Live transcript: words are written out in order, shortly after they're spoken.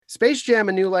Space Jam: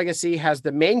 A New Legacy has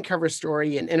the main cover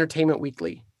story in Entertainment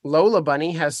Weekly. Lola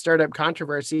Bunny has stirred up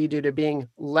controversy due to being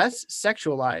less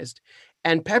sexualized,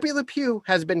 and Pepe Le Pew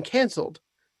has been canceled.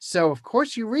 So, of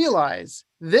course, you realize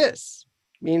this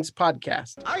means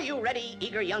podcast. Are you ready,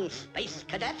 eager young space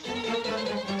cadets?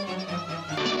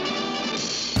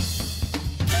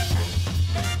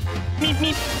 Meep,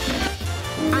 meep.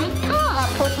 I saw a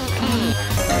potent pain.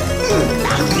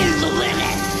 That is the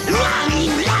limit.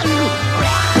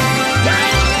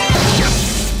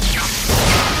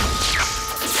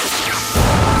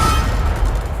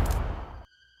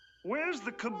 Where's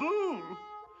the kaboom?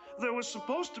 There was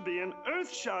supposed to be an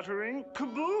earth-shattering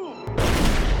kaboom.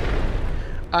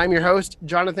 I'm your host,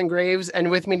 Jonathan Graves, and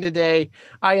with me today,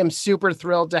 I am super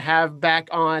thrilled to have back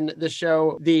on the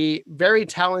show the very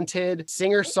talented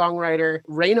singer-songwriter,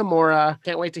 Raina Mora.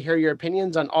 Can't wait to hear your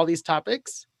opinions on all these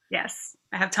topics. Yes,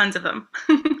 I have tons of them.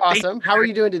 Awesome. How are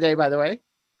you doing today, by the way?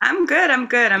 I'm good.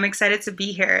 I'm excited to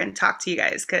be here and talk to you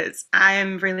guys because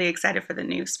I'm really excited for the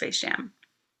new Space Jam.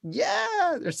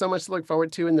 Yeah, there's so much to look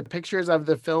forward to, and the pictures of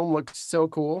the film look so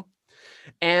cool.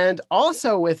 And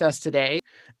also with us today,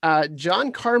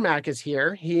 John Carmack is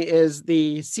here. He is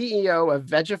the CEO of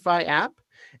Vegify app,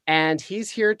 and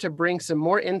he's here to bring some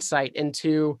more insight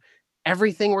into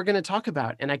everything we're going to talk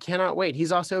about, and I cannot wait.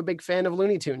 He's also a big fan of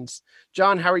Looney Tunes.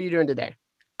 John, how are you doing today?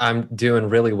 I'm doing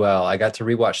really well. I got to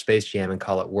rewatch Space Jam and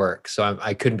call it work, so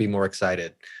I couldn't be more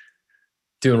excited.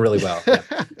 Doing really well. Yeah.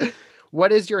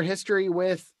 What is your history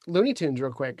with Looney Tunes,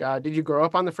 real quick? Did you grow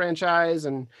up on the franchise,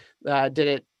 and did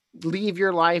it leave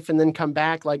your life and then come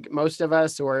back like most of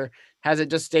us, or has it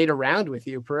just stayed around with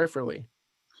you peripherally?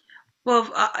 Well,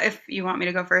 if you want me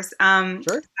to go first,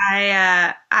 Sure.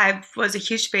 I was a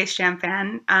huge Space Jam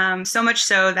fan, so much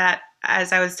so that,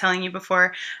 as I was telling you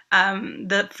before,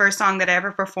 the first song that I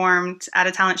ever performed at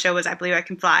a talent show was "I Believe I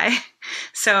Can Fly."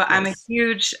 So nice. I'm a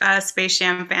huge Space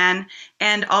Jam fan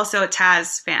and also a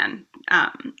Taz fan.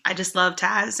 I just love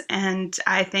Taz, and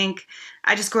I think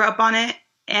I just grew up on it.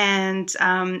 And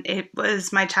it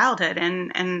was my childhood,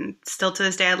 and still to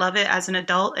this day, I love it as an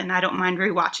adult, and I don't mind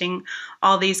rewatching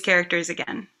all these characters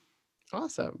again.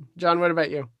 Awesome. John, what about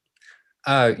you?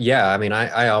 Yeah, I mean,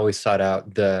 I always sought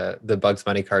out the Bugs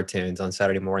Bunny cartoons on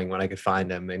Saturday morning when I could find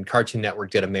them, and Cartoon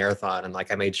Network did a marathon, and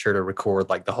I made sure to record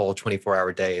the whole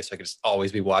 24-hour day so I could just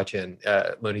always be watching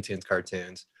Looney Tunes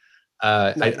cartoons.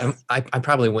 Nice. I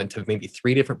probably went to maybe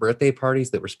 3 different birthday parties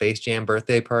that were Space Jam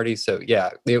birthday parties. So yeah,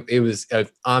 it was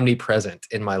omnipresent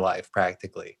in my life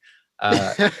practically.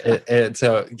 And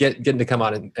so getting to come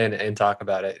on and talk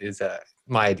about it is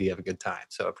my idea of a good time.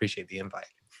 So appreciate the invite.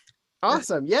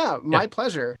 Awesome. Yeah, my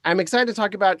pleasure. I'm excited to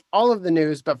talk about all of the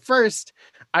news, but first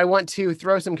I want to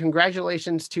throw some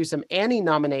congratulations to some Annie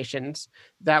nominations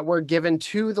that were given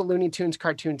to the Looney Tunes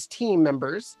Cartoons team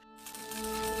members.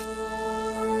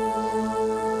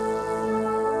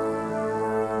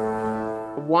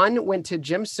 One went to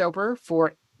Jim Soper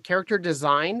for character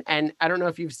design, and I don't know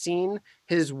if you've seen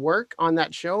his work on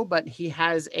that show, but he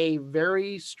has a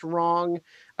very strong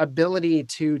ability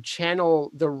to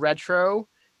channel the retro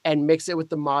and mix it with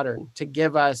the modern to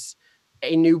give us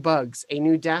a new Bugs, a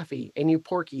new Daffy, a new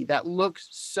Porky that looks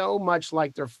so much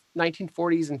like their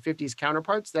 1940s and 50s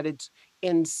counterparts that it's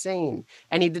insane.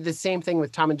 And he did the same thing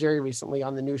with Tom and Jerry recently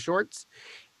on the new shorts.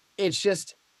 It's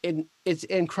just... It's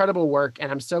incredible work,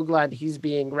 and I'm so glad he's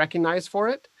being recognized for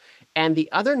it. And the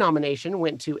other nomination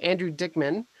went to Andrew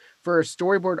Dickman for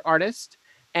storyboard artist,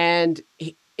 and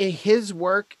his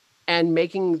work and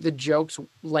making the jokes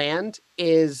land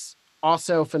is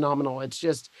also phenomenal. It's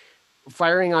just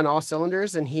firing on all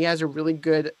cylinders, and he has a really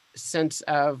good sense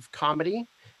of comedy,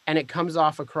 and it comes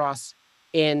off across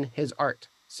in his art.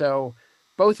 So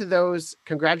both of those,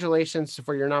 congratulations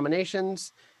for your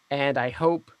nominations, and I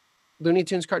hope Looney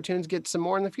Tunes cartoons get some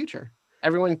more in the future.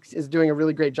 Everyone is doing a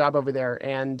really great job over there.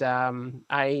 And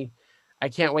I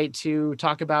can't wait to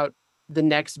talk about the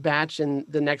next batch and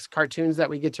the next cartoons that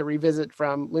we get to revisit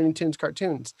from Looney Tunes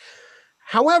cartoons.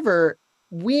 However,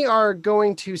 we are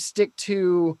going to stick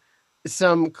to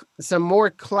some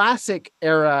more classic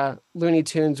era Looney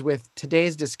Tunes with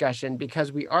today's discussion,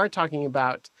 because we are talking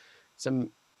about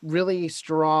some really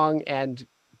strong and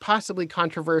possibly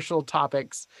controversial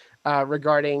topics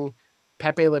regarding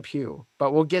Pepe Le Pew,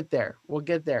 but we'll get there.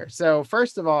 So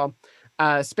first of all,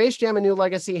 Space Jam: A New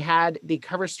Legacy had the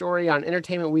cover story on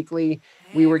Entertainment Weekly.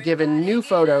 We were given new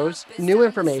photos, new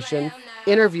information,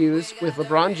 interviews with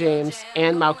LeBron James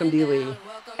and Malcolm D. Lee.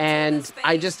 And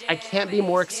I can't be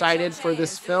more excited for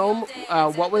this film.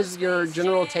 What was your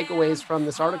general takeaways from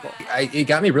this article? It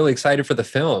got me really excited for the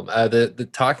film. The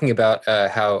talking about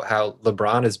how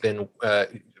LeBron has been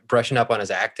brushing up on his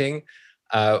acting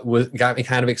got me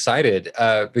kind of excited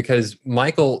because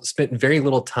Michael spent very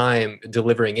little time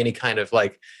delivering any kind of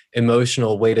like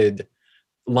emotional weighted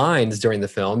lines during the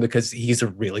film because he's a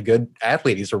really good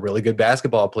athlete. He's a really good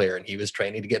basketball player, and he was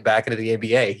training to get back into the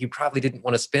NBA. He probably didn't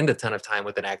want to spend a ton of time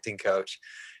with an acting coach.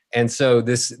 And so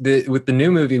with the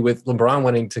new movie, with LeBron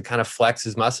wanting to kind of flex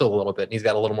his muscle a little bit, and he's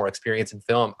got a little more experience in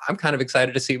film, I'm kind of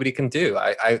excited to see what he can do.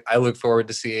 I look forward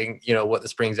to seeing, what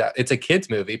this brings out. It's a kid's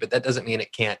movie, but that doesn't mean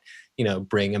it can't,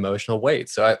 bring emotional weight.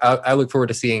 So I look forward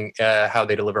to seeing how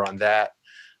they deliver on that.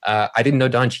 I didn't know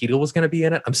Don Cheadle was going to be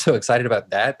in it. I'm so excited about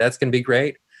that. That's going to be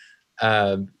great.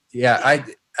 The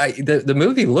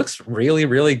movie looks really,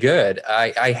 really good.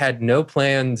 I had no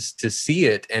plans to see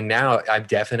it, and now I'm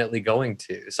definitely going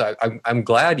to. So I'm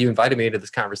glad you invited me into this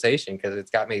conversation because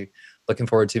it's got me looking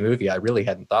forward to a movie I really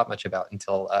hadn't thought much about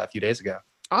until a few days ago.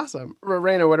 Awesome.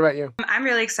 Raina, what about you? I'm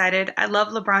really excited. I love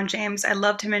LeBron James. I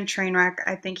loved him in Trainwreck.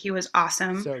 I think he was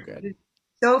awesome. So good.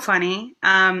 So funny,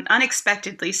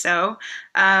 unexpectedly so.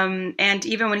 And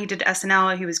even when he did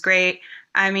SNL, he was great.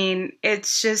 I mean,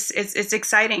 it's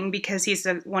exciting because he's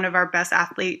one of our best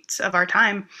athletes of our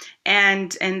time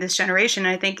and in this generation.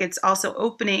 I think it's also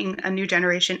opening a new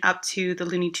generation up to the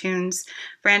Looney Tunes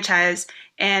franchise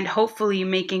and hopefully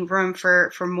making room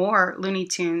for more Looney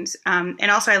Tunes.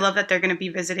 And also I love that they're going to be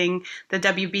visiting the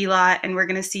WB lot and we're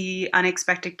going to see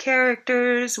unexpected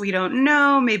characters we don't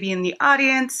know, maybe in the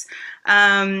audience,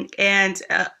 and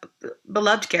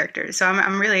beloved characters. So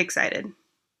I'm really excited.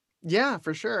 Yeah,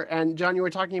 for sure. And John, you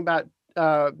were talking about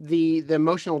the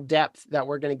emotional depth that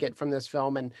we're going to get from this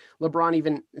film, and LeBron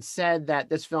even said that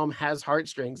this film has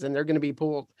heartstrings, and they're going to be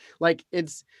pulled. Like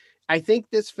I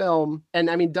think this film, and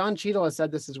I mean Don Cheadle has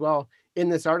said this as well in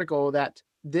this article, that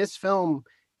this film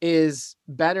is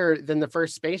better than the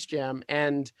first Space Jam,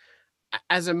 and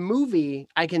as a movie,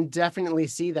 I can definitely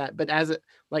see that. But as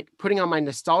putting on my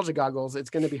nostalgia goggles, it's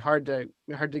going to be hard to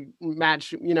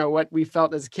match, what we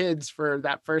felt as kids for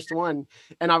that first one.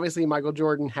 And obviously Michael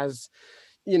Jordan has,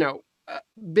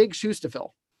 big shoes to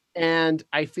fill. And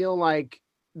I feel like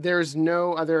there's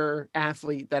no other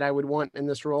athlete that I would want in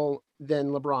this role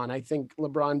than LeBron. I think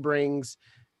LeBron brings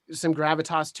some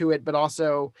gravitas to it, but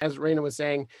also, as Raina was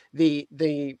saying, the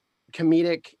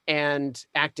comedic and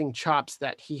acting chops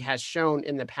that he has shown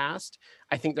in the past,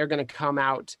 I think they're going to come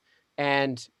out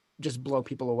and just blow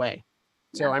people away.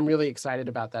 So I'm really excited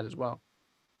about that as well.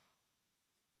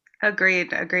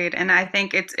 Agreed. And I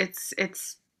think it's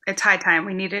high time.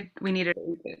 We needed a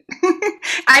reboot.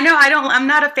 I'm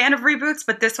not a fan of reboots,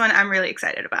 but this one I'm really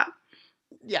excited about.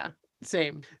 Yeah,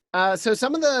 same. So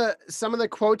some of the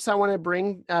quotes I want to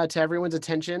bring to everyone's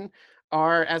attention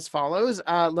are as follows.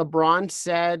 LeBron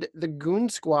said the Goon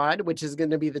Squad, which is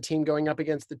going to be the team going up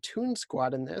against the Toon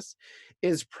Squad in this,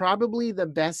 is probably the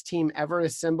best team ever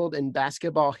assembled in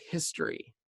basketball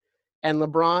history. And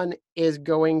LeBron is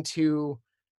going to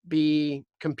be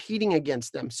competing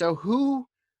against them. So who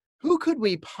could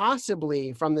we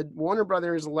possibly, from the Warner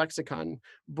Brothers lexicon,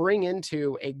 bring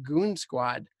into a Goon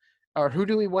Squad? Or who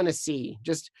do we want to see?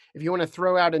 Just if you want to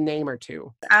throw out a name or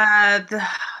two.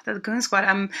 The Goon Squad.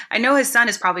 I know his son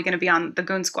is probably going to be on the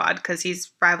Goon Squad because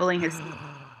he's rivaling his,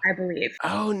 I believe.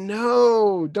 Oh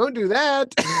no! Don't do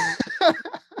that.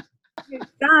 His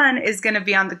son is going to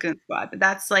be on the Goon Squad.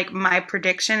 That's like my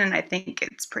prediction, and I think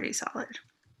it's pretty solid.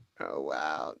 Oh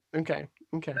wow! Okay.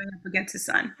 Going up against his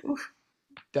son. Oof.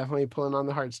 Definitely pulling on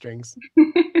the heartstrings.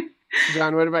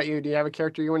 John, what about you? Do you have a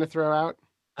character you want to throw out?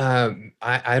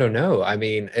 I don't know. I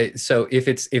mean, so if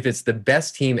it's the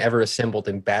best team ever assembled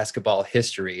in basketball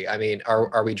history, I mean,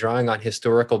 are we drawing on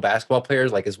historical basketball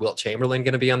players? Like, is Wilt Chamberlain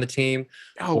going to be on the team?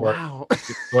 Oh, wow.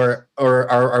 or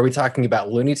are we talking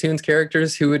about Looney Tunes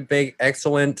characters who would make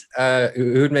excellent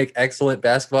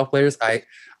basketball players?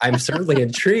 I'm certainly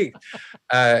intrigued.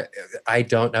 I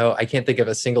don't know. I can't think of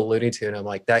a single Looney Tune. I'm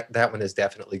like, that one is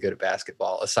definitely good at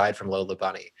basketball, aside from Lola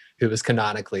Bunny, who is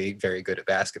canonically very good at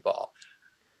basketball.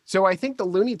 So I think the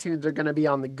Looney Tunes are going to be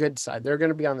on the good side. They're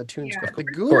going to be on the Toon Squad. The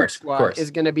Goon Squad is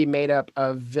going to be made up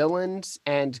of villains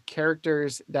and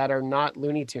characters that are not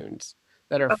Looney Tunes,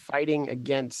 that are fighting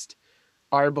against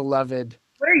our beloved.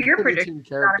 What are your predictions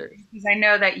characters? Because I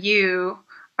know that you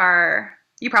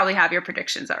probably have your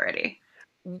predictions already.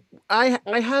 I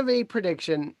have a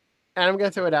prediction, and I'm going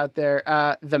to throw it out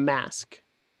there. The Mask.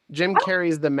 Jim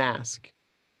Carrey's The Mask.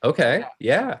 Okay.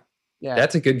 Yeah.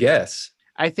 That's a good guess.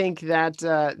 I think that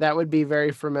that would be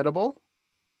very formidable.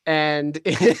 And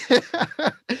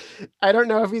I don't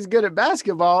know if he's good at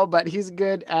basketball, but he's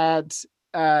good at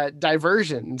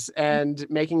diversions and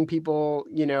making people,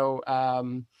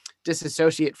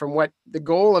 disassociate from what the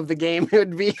goal of the game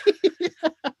would be.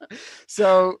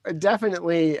 So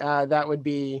definitely that would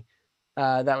be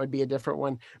a different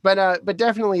one. But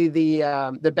definitely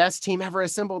the best team ever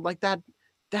assembled, like that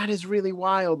is really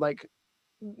wild. Like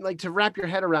to wrap your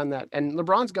head around that. And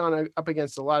LeBron's gone up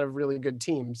against a lot of really good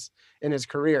teams in his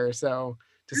career. So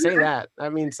to say that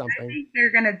means I something. think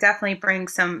they're going to definitely bring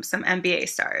some NBA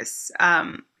stars.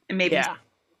 And maybe Yeah.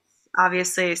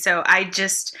 obviously. So I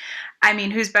mean,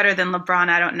 who's better than LeBron?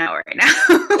 I don't know right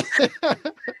now.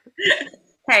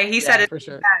 Hey, he said Yeah, it for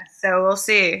sure. best, so we'll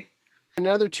see.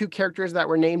 Another two characters that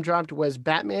were name dropped was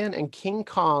Batman and King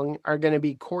Kong are going to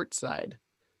be courtside.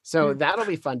 So that'll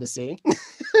be fun to see.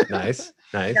 Nice.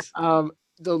 The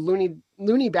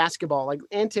loony basketball, like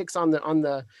antics on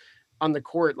the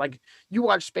court. Like you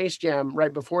watched Space Jam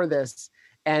right before this,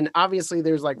 and obviously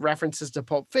there's like references to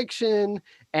Pulp Fiction,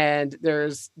 and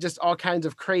there's just all kinds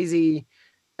of crazy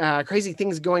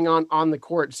things going on the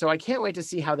court. So I can't wait to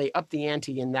see how they up the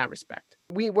ante in that respect.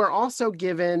 We were also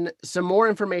given some more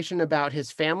information about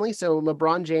his family. So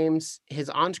LeBron James, his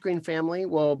on-screen family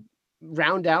will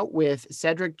round out with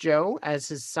Cedric Joe as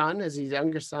his son, as his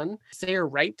younger son, Sayer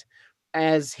Wright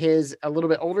as his a little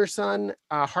bit older son,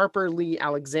 Harper Lee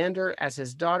Alexander as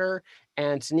his daughter,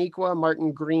 and Taniqua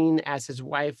Martin Green as his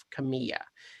wife, Camilla.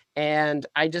 And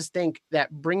I just think that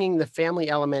bringing the family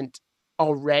element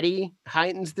already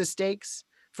heightens the stakes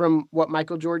from what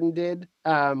Michael Jordan did,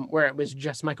 where it was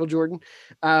just Michael Jordan.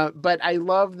 But I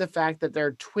love the fact that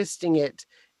they're twisting it,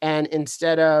 and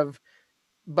instead of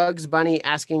Bugs Bunny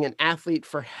asking an athlete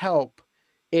for help,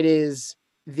 it is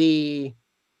the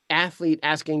athlete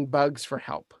asking Bugs for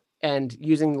help and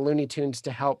using the Looney Tunes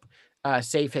to help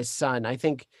save his son. I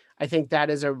think that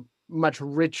is a much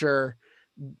richer,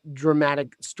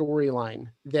 dramatic storyline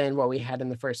than what we had in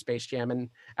the first Space Jam, and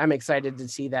I'm excited to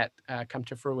see that come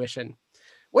to fruition.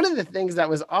 One of the things that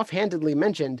was offhandedly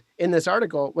mentioned in this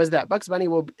article was that Bugs Bunny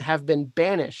will have been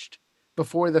banished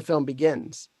before the film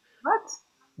begins. What?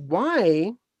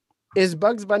 Why is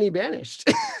Bugs Bunny banished?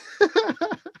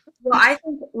 Well, I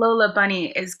think Lola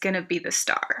Bunny is going to be the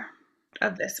star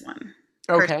of this one.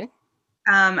 Okay.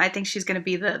 I think she's going to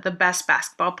be the best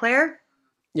basketball player.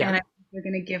 Yeah. And I think they're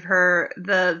going to give her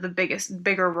the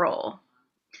bigger role.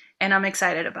 And I'm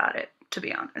excited about it, to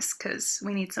be honest, because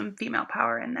we need some female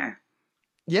power in there.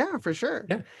 Yeah, for sure.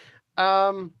 Yeah.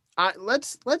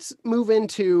 Let's move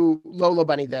into Lola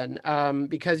Bunny then,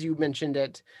 because you mentioned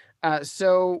it.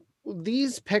 So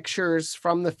these pictures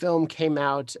from the film came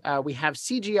out. We have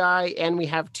CGI and we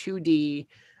have 2D.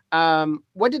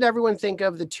 What did everyone think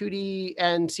of the 2D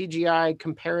and CGI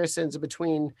comparisons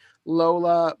between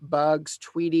Lola, Bugs,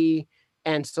 Tweety,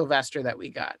 and Sylvester that we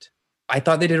got? I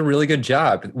thought they did a really good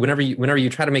job. Whenever you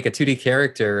try to make a 2D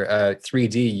character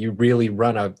 3D, you really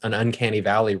run an uncanny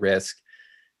valley risk.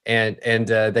 And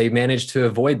they managed to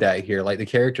avoid that here. Like the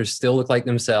characters still look like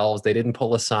themselves. They didn't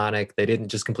pull a Sonic. They didn't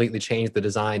just completely change the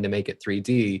design to make it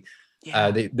 3D.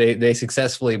 Yeah. They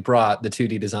successfully brought the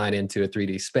 2D design into a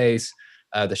 3D space.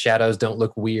 The shadows don't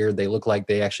look weird. They look like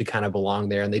they actually kind of belong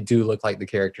there, and they do look like the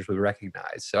characters we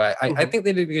recognize. So I think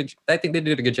they did a good. I think they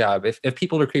did a good job. If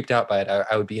people are creeped out by it,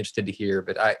 I would be interested to hear.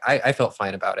 But I felt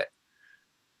fine about it.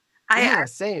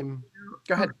 Same.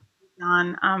 Go ahead.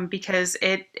 Because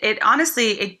it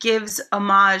honestly it gives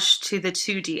homage to the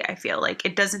 2D. I feel like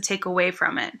it doesn't take away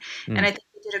from it, and I think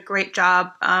they did a great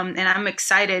job. And I'm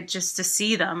excited just to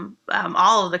see them,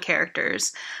 all of the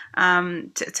characters,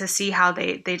 to see how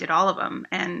they did all of them.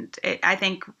 And I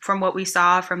think from what we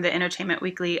saw from the Entertainment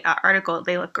Weekly article,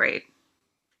 they look great.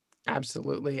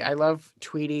 Absolutely. I love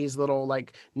Tweety's little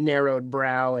like narrowed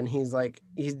brow, and he's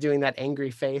doing that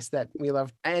angry face that we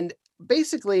love. And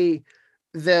basically,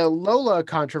 the Lola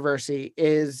controversy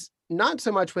is not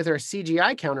so much with her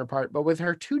CGI counterpart, but with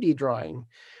her 2D drawing.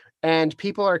 And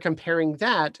people are comparing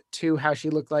that to how she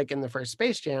looked like in the first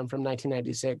Space Jam from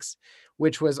 1996,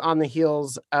 which was on the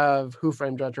heels of Who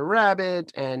Framed Roger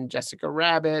Rabbit and Jessica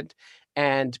Rabbit,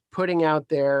 and putting out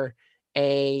there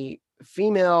a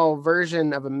female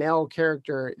version of a male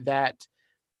character that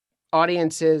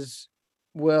audiences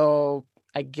will,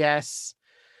 I guess,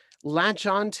 latch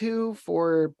onto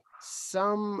for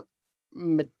some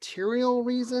material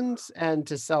reasons and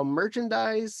to sell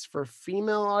merchandise for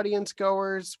female audience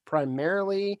goers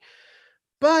primarily.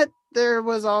 But there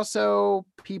was also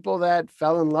people that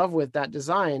fell in love with that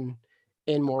design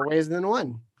in more ways than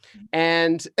one.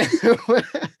 And a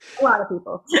lot of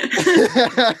people.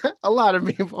 A lot of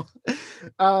people.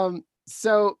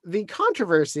 So the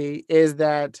controversy is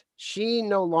that she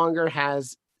no longer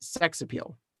has sex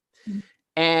appeal.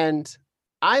 And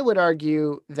I would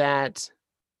argue that,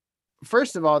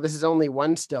 first of all, this is only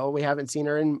one still. We haven't seen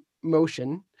her in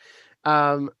motion.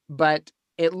 But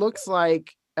it looks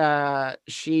like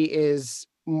she is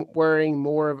wearing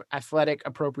more of athletic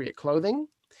appropriate clothing.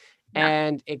 Yeah.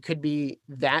 And it could be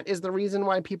that is the reason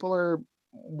why people are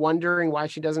wondering why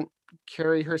she doesn't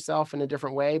carry herself in a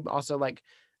different way. But also, like,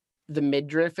 the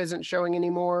midriff isn't showing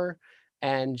anymore,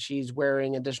 and she's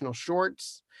wearing additional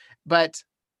shorts. But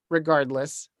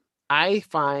regardless, I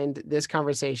find this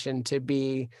conversation to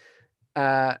be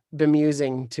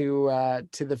bemusing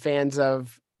to the fans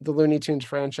of the Looney Tunes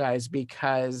franchise,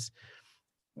 because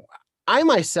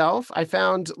I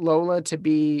found Lola to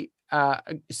be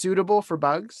suitable for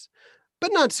Bugs,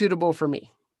 but not suitable for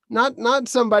me. Not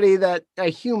somebody that a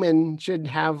human should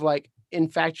have like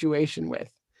infatuation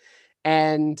with.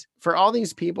 And for all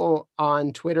these people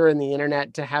on Twitter and the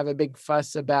internet to have a big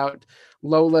fuss about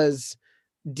Lola's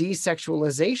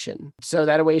desexualization, so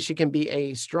that way she can be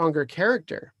a stronger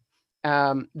character,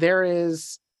 there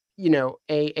is,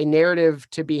 a narrative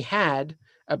to be had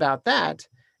about that,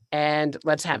 and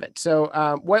let's have it.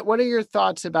 So, what are your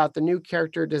thoughts about the new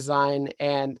character design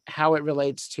and how it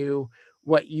relates to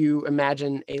what you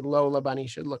imagine a Lola bunny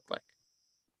should look like?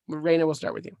 Raina, we'll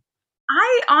start with you.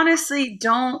 I honestly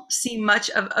don't see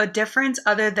much of a difference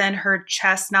other than her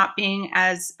chest not being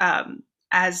as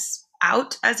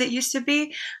out as it used to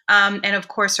be, and of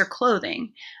course her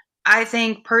clothing. I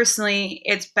think personally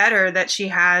it's better that she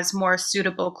has more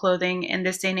suitable clothing in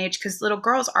this day and age, because little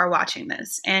girls are watching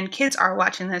this and kids are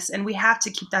watching this, and we have to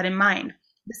keep that in mind.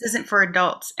 This isn't for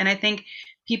adults. And I think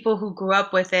people who grew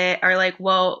up with it are like,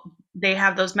 well, they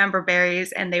have those member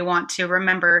berries and they want to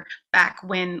remember back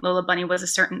when Lola Bunny was a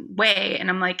certain way. And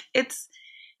I'm like,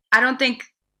 I don't think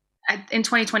in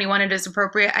 2021 it is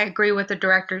appropriate. I agree with the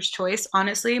director's choice,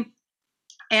 honestly.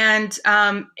 And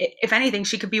if anything,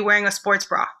 she could be wearing a sports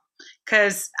bra,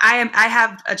 because I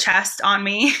have a chest on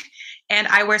me and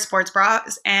I wear sports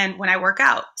bras and when I work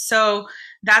out. So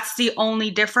that's the only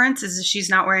difference, is she's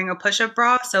not wearing a push-up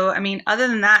bra. So, I mean, other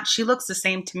than that, she looks the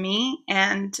same to me,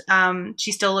 and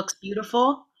she still looks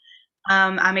beautiful.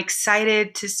 I'm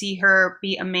excited to see her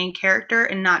be a main character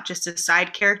and not just a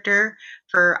side character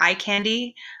for eye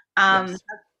candy. Yes.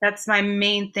 That's my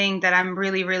main thing that I'm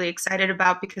really, really excited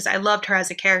about, because I loved her as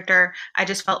a character. I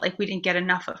just felt like we didn't get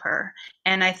enough of her.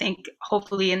 And I think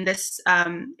hopefully in this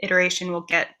iteration we'll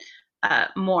get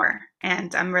more.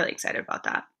 And I'm really excited about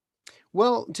that.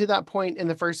 Well, to that point, in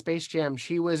the first Space Jam,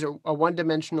 she was a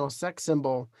one-dimensional sex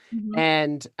symbol. Mhm.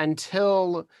 And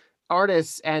until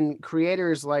artists and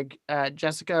creators like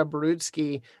Jessica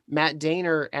Barutsky, Matt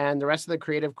Daner, and the rest of the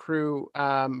creative crew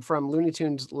from Looney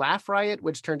Tunes Laugh Riot,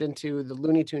 which turned into the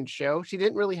Looney Tunes show, she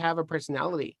didn't really have a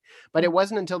personality. But it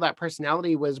wasn't until that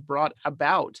personality was brought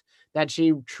about that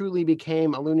she truly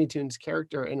became a Looney Tunes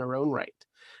character in her own right.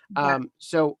 Yeah.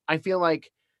 So I feel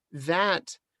like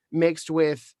that, mixed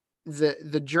with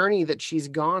the journey that she's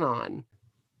gone on.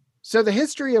 So the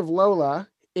history of Lola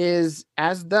is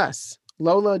as thus.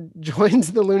 Lola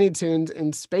joins the Looney Tunes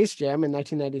in Space Jam in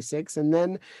 1996, and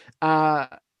then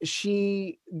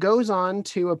she goes on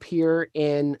to appear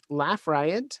in Laugh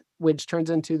Riot, which turns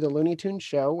into the Looney Tunes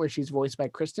show, where she's voiced by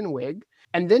Kristen Wiig.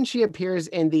 And then she appears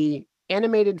in the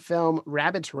animated film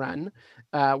Rabbit's Run,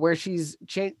 where she's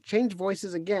changed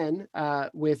voices again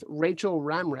with Rachel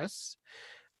Ramrus.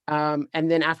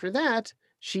 And then after that,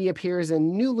 she appears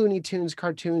in new Looney Tunes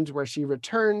cartoons, where she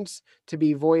returns to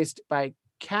be voiced by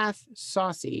Kath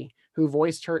Saucy, who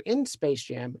voiced her in Space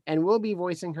Jam and will be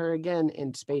voicing her again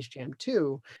in Space Jam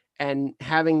 2. And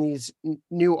having these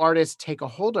new artists take a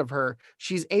hold of her,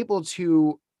 she's able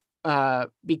to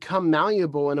become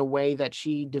malleable in a way that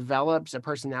she develops a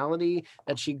personality,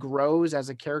 that she grows as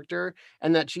a character,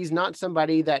 and that she's not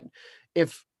somebody that,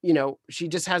 if she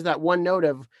just has that one note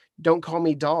of "don't call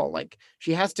me doll," like,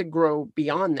 she has to grow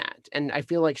beyond that. And I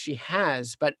feel like she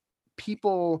has, but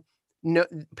people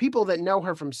that know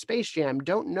her from Space Jam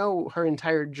don't know her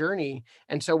entire journey.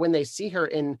 And so when they see her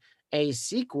in a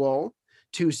sequel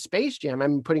to Space Jam,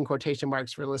 I'm putting quotation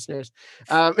marks for listeners,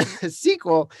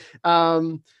 sequel,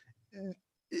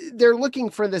 they're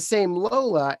looking for the same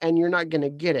Lola, and you're not going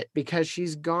to get it, because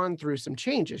she's gone through some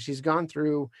changes. She's gone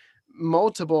through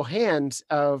multiple hands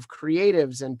of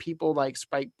creatives and people like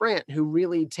Spike Brandt, who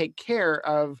really take care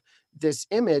of this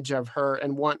image of her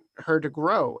and want her to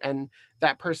grow. And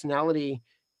that personality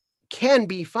can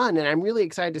be fun. And I'm really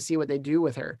excited to see what they do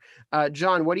with her.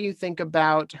 John, what do you think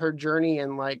about her journey,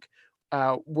 and like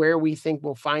where we think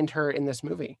we'll find her in this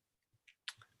movie?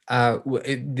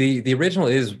 The original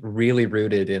is really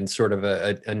rooted in sort of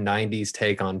a 90s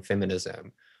take on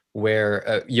feminism,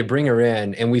 where you bring her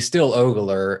in and we still ogle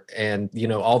her, and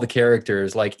all the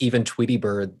characters, like even Tweety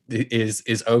Bird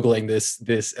is ogling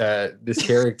this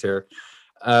character.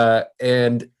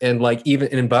 And like even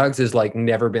in Bugs is like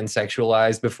never been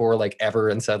sexualized before, like ever,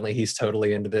 and suddenly he's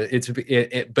totally into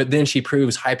but then she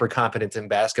proves hyper competent in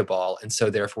basketball, and so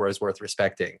therefore is worth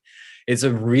respecting. It's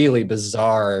a really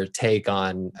bizarre take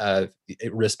on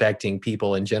respecting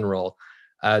people in general,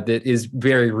 that is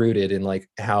very rooted in like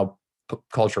how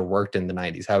culture worked in the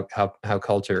 90s, how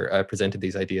culture presented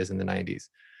these ideas in the 90s.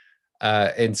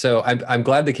 And so I'm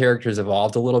glad the characters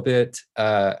evolved a little bit.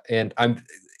 And I'm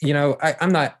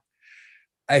not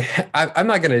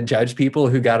going to judge people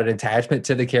who got an attachment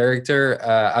to the character.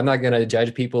 I'm not going to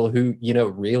judge people who,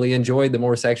 really enjoyed the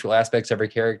more sexual aspects of her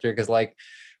character. Cause like,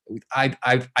 I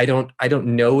don't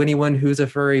know anyone who's a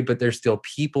furry, but they're still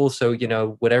people. So,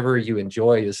 whatever you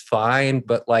enjoy is fine.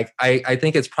 But like, I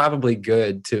think it's probably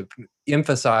good to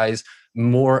emphasize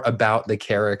more about the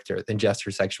character than just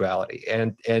her sexuality,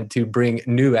 and to bring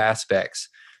new aspects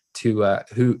to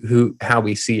how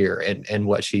we see her and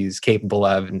what she's capable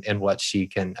of, and what she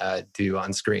can do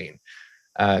on screen.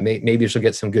 Maybe she'll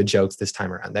get some good jokes this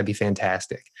time around. That'd be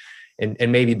fantastic. And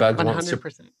maybe Bugs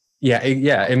 100%. Yeah,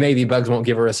 and maybe Bugs won't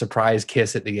give her a surprise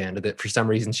kiss at the end that for some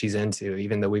reason she's into,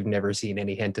 even though we've never seen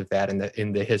any hint of that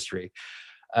in the history.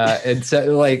 And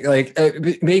so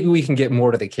maybe we can get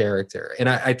more to the character. And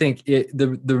I think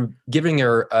the giving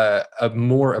her a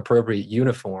more appropriate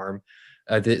uniform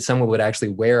that someone would actually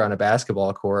wear on a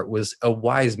basketball court was a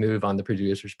wise move on the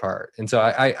producer's part. And so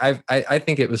I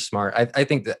think it was smart. I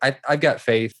think that I've got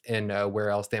faith in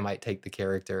where else they might take the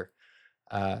character.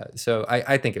 So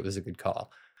I think it was a good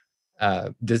call.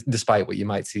 Despite what you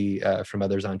might see from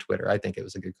others on Twitter, I think it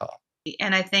was a good call.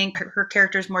 And I think her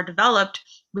character is more developed.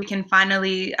 We can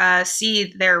finally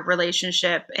see their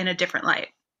relationship in a different light.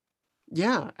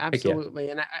 Yeah, absolutely.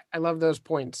 Yeah. And I love those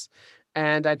points.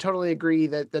 And I totally agree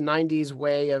that the 90s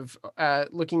way of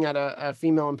looking at a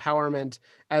female empowerment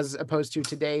as opposed to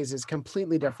today's is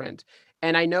completely different.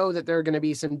 And I know that there are going to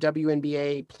be some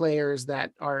WNBA players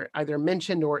that are either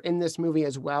mentioned or in this movie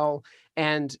as well.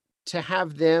 And to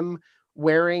have them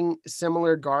wearing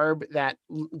similar garb that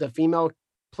the female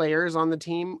players on the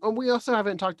team. And we also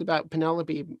haven't talked about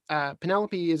Penelope.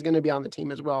 Penelope is going to be on the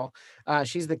team as well.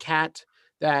 She's the cat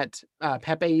that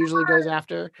Pepe usually goes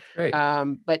after. Right.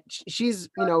 But she's,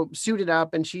 suited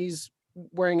up, and she's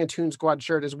wearing a Toon Squad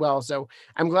shirt as well. So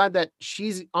I'm glad that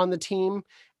she's on the team.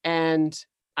 And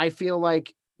I feel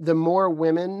like the more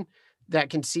women that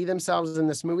can see themselves in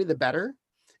this movie, the better.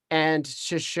 And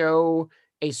to show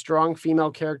a strong female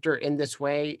character in this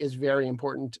way is very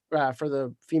important for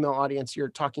the female audience you're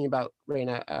talking about,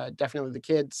 Raina. Definitely the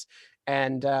kids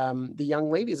and the young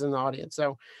ladies in the audience.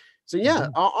 So yeah,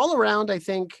 all around, I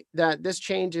think that this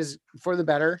change is for the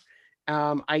better.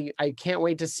 I can't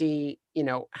wait to see,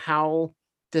 how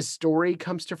this story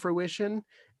comes to fruition,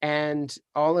 and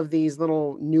all of these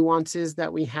little nuances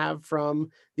that we have from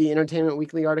the Entertainment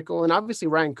Weekly article. And obviously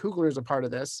Ryan Coogler is a part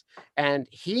of this, and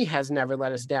he has never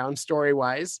let us down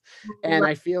story-wise. And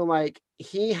I feel like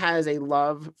he has a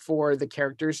love for the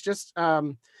characters. Just,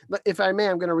 if I may,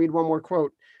 I'm going to read one more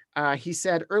quote. He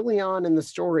said, early on in the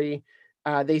story,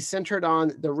 they centered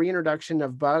on the reintroduction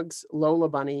of Bugs, Lola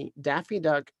Bunny, Daffy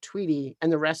Duck, Tweety,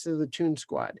 and the rest of the Toon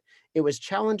Squad. It was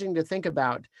challenging to think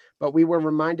about, but we were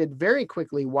reminded very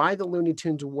quickly why the Looney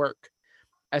Tunes work.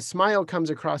 A smile comes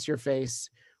across your face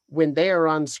when they are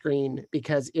on screen,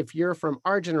 because if you're from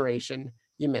our generation,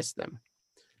 you miss them.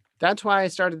 That's why I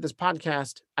started this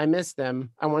podcast. I miss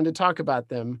them. I wanted to talk about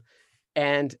them.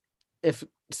 And if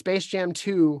Space Jam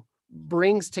 2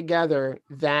 brings together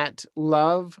that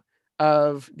love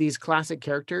of these classic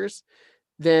characters,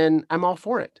 then I'm all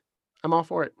for it.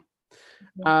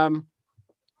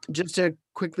 Just to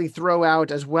quickly throw out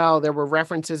as well, there were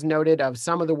references noted of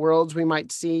some of the worlds we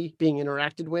might see being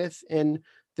interacted with in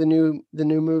the new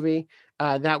movie.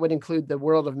 That would include the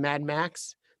world of Mad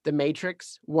Max, The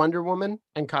Matrix, Wonder Woman,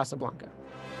 and Casablanca.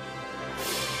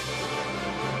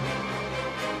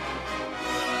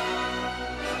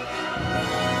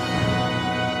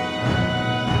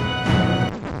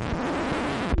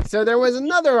 So there was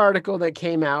another article that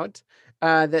came out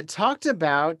that talked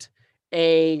about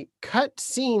a cut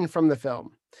scene from the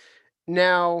film.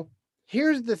 Now,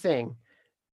 here's the thing.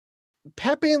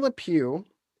 Pepe Le Pew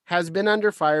has been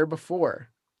under fire before,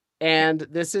 and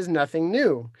this is nothing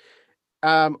new.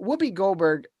 Whoopi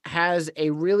Goldberg has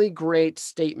a really great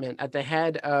statement at the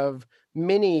head of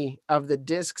many of the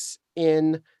discs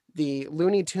in the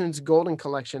Looney Tunes Golden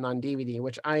Collection on DVD,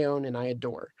 which I own and I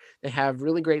adore. They have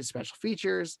really great special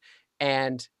features,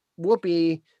 and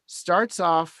Whoopi starts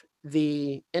off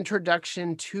the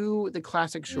introduction to the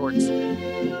classic shorts.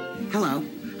 Hello,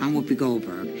 I'm Whoopi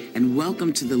Goldberg, and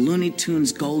welcome to the Looney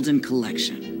Tunes Golden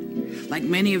Collection. Like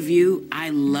many of you, I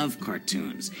love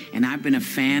cartoons, and I've been a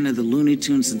fan of the Looney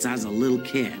Tunes since I was a little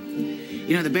kid.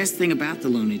 You know, the best thing about the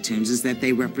Looney Tunes is that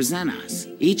they represent us,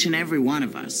 each and every one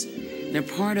of us. They're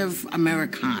part of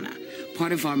Americana,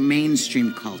 part of our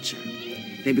mainstream culture.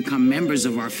 They become members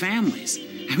of our families.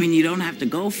 I mean, you don't have to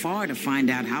go far to find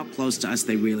out how close to us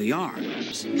they really are.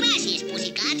 Gracias,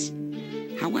 pussycats.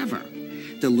 However,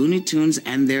 the Looney Tunes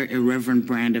and their irreverent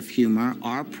brand of humor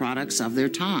are products of their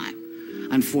time.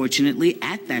 Unfortunately,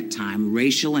 at that time,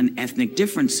 racial and ethnic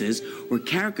differences were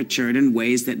caricatured in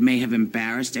ways that may have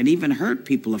embarrassed and even hurt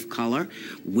people of color,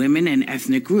 women, and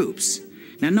ethnic groups.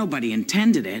 Now, nobody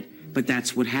intended it, but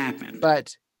that's what happened.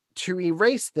 But to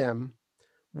erase them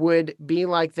would be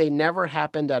like they never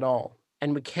happened at all.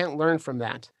 And we can't learn from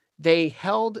that. They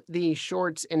held the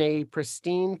shorts in a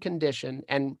pristine condition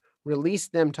and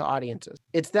released them to audiences.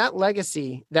 It's that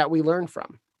legacy that we learn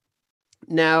from.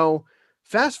 Now,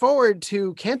 fast forward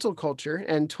to cancel culture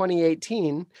and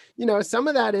 2018, you know, some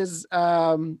of that is,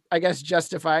 I guess,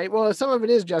 justified. Well, some of it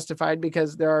is justified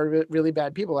because there are really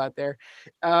bad people out there.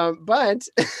 But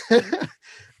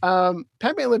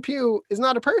Pepe Le Pew is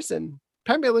not a person.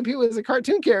 Pepe Le Pew is a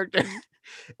cartoon character.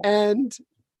 And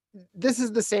this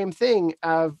is the same thing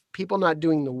of people not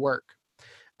doing the work.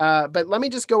 But let me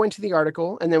just go into the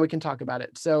article and then we can talk about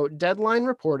it. So Deadline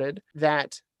reported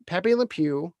that Pepe Le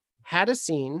Pew had a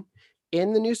scene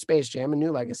in the new Space Jam, A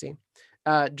New Legacy,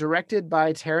 directed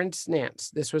by Terrence Nance.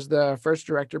 This was the first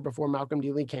director before Malcolm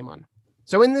D. Lee came on.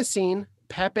 So in this scene,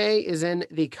 Pepe is in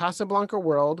the Casablanca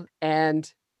world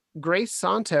and Grace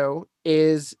Santo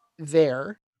is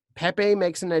there. Pepe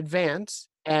makes an advance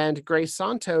and Grace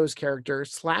Santo's character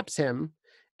slaps him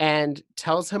and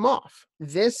tells him off.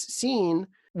 This scene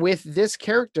with this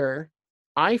character,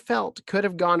 I felt could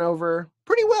have gone over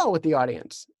pretty well with the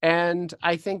audience. And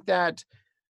I think that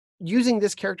using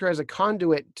this character as a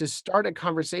conduit to start a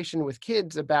conversation with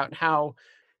kids about how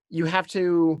you have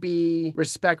to be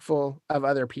respectful of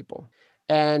other people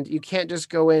and you can't just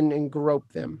go in and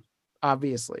grope them,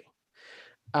 obviously.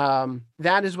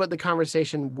 That is what the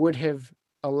conversation would have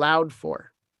allowed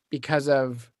for because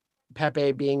of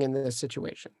Pepe being in this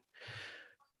situation.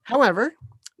 However,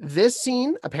 this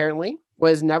scene apparently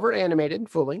was never animated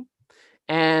fully,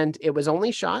 and it was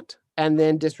only shot and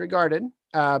then disregarded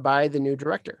by the new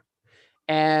director.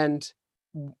 And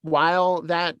while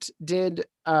that did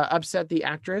upset the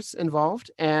actress involved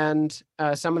and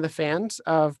some of the fans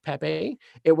of Pepe,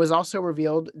 it was also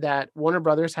revealed that Warner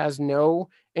Brothers has no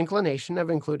inclination of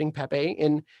including Pepe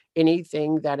in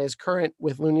anything that is current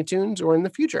with Looney Tunes or in the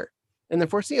future, in the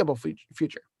foreseeable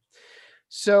future.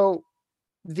 So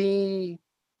the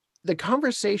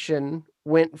conversation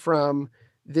went from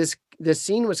this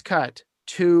scene was cut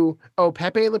to, oh,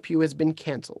 Pepe Le Pew has been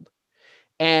canceled.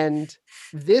 And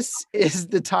this is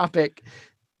the topic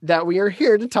that we are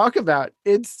here to talk about.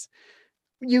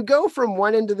 You go from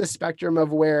one end of the spectrum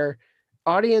of where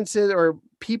audiences or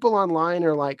people online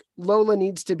are like, Lola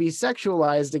needs to be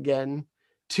sexualized again,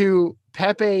 to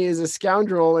Pepe is a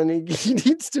scoundrel and he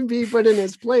needs to be put in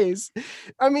his place.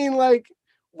 I mean, like,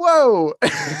 whoa,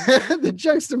 the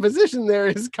juxtaposition there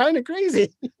is kind of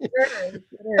crazy. It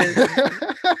is.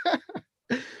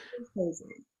 It's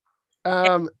crazy.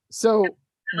 So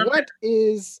what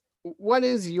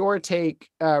is your take,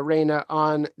 Raina,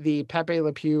 on the Pepe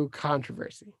Le Pew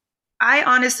controversy? I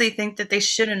honestly think that they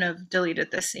shouldn't have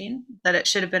deleted this scene, that it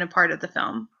should have been a part of the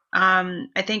film.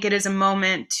 I think it is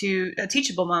a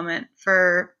teachable moment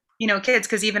for, kids.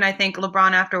 Cause even I think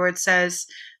LeBron afterwards says,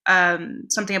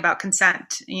 something about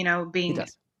consent, being,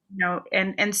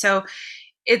 and so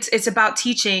it's about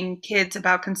teaching kids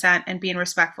about consent and being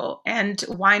respectful, and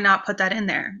why not put that in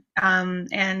there?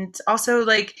 And also,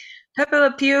 like, Pepe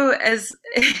Le Pew, as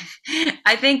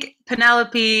I think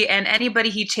Penelope and anybody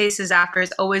he chases after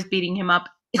is always beating him up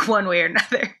one way or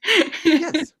another.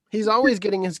 Yes, he's always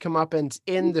getting his comeuppance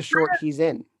in the short he's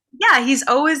in. Yeah, he's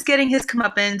always getting his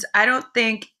comeuppance. I don't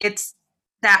think it's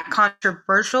that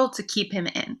controversial to keep him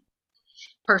in,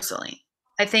 personally.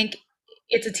 I think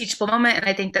it's a teachable moment, and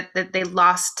I think that they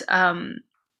lost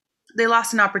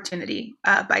an opportunity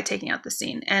by taking out the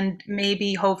scene, and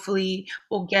maybe hopefully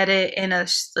we'll get it in a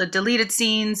deleted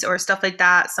scenes or stuff like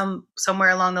that somewhere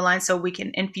along the line, so we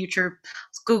can in future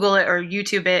Google it or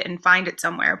YouTube it and find it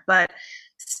somewhere. But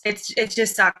it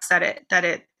just sucks that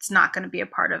it's not going to be a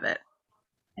part of it.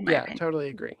 Yeah, totally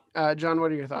agree. John,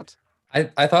 what are your thoughts?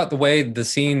 I thought the way the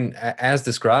scene, as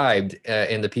described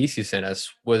in the piece you sent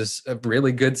us, was a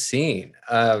really good scene.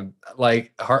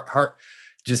 Like,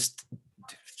 just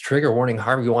trigger warning,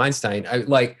 Harvey Weinstein.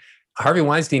 Harvey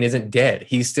Weinstein isn't dead.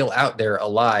 He's still out there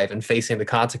alive and facing the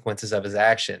consequences of his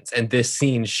actions. And this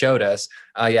scene showed us,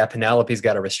 yeah, Penelope's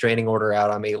got a restraining order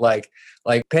out on me. Like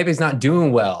Pepe's not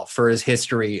doing well for his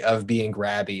history of being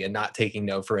grabby and not taking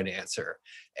no for an answer.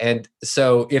 And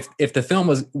so if the film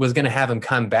was going to have him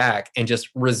come back and just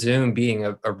resume being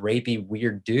a rapey,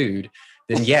 weird dude,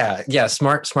 then yeah,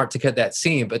 smart to cut that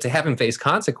scene. But to have him face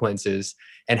consequences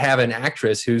and have an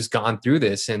actress who's gone through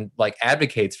this and like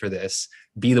advocates for this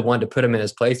be the one to put him in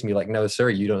his place and be like, no, sir,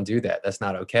 you don't do that. That's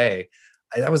not okay.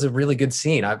 That was a really good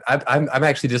scene. I'm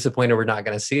actually disappointed we're not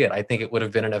going to see it. I think it would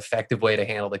have been an effective way to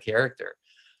handle the character.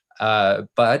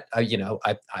 But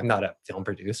I'm not a film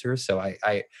producer, so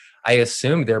I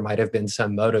assumed there might have been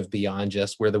some motive beyond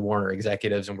just we're the Warner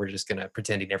executives and we're just going to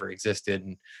pretend he never existed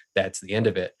and that's the end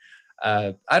of it.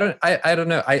 I don't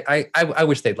know. I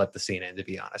wish they'd let the scene in, to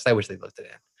be honest. I wish they'd left it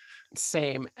in.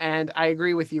 Same. And I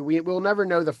agree with you. We'll never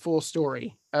know the full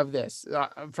story of this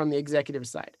from the executive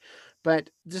side. But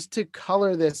just to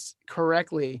color this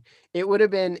correctly, it would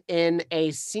have been in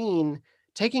a scene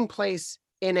taking place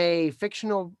in a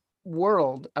fictional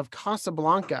world of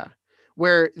Casablanca,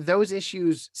 where those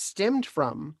issues stemmed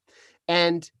from.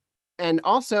 And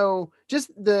also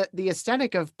just the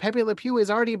aesthetic of Pepe Le Pew is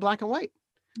already black and white.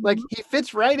 Like he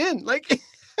fits right in. Like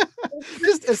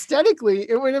just aesthetically,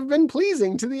 it would have been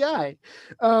pleasing to the eye.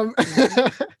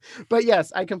 But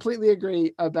yes, I completely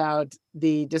agree about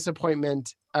the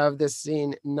disappointment of this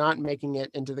scene not making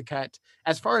it into the cut.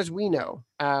 As far as we know,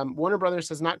 Warner Brothers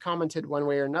has not commented one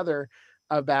way or another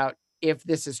about if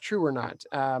this is true or not,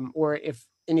 or if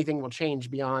anything will change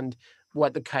beyond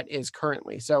what the cut is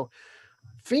currently. So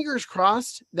fingers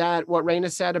crossed that what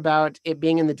Raina said about it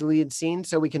being in the deleted scene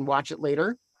so we can watch it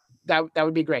later, that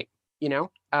would be great.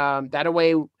 That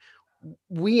way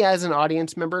we as an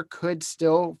audience member could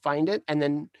still find it and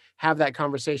then have that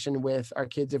conversation with our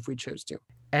kids if we chose to.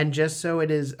 And just so it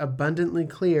is abundantly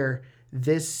clear,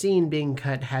 this scene being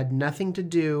cut had nothing to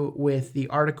do with the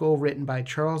article written by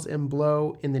Charles M.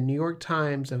 Blow in the New York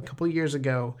Times a couple years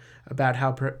ago about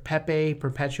how Pepe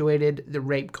perpetuated the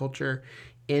rape culture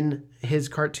in his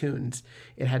cartoons.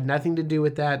 It had nothing to do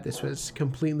with that. This was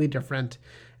completely different.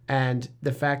 And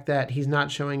the fact that he's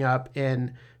not showing up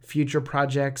in future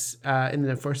projects in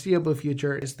the foreseeable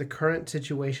future is the current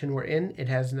situation we're in. It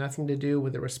has nothing to do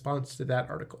with the response to that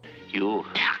article. You.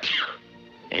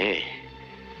 Hey.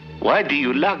 Why do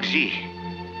you lock the?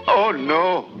 Oh,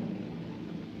 no.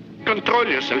 Control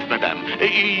yourself, madame.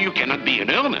 You cannot be in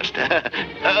earnest.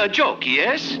 A joke,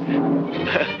 yes?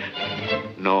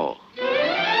 No.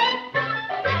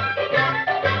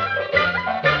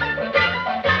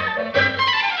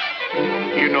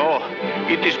 You know,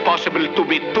 it is possible to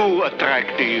be too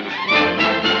attractive.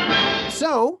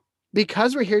 So,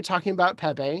 because we're here talking about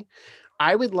Pepe,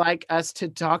 I would like us to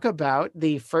talk about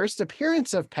the first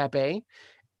appearance of Pepe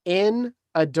in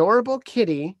Adorable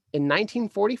Kitty in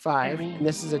 1945. And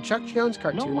this is a Chuck Jones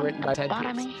cartoon written by Ted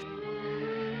Pierce.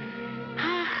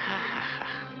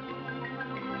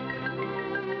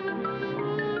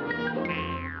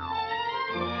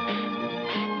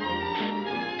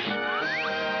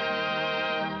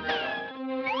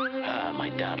 My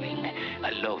darling,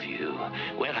 I love you.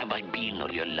 Where have I been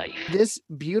all your life? This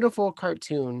beautiful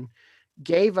cartoon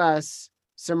gave us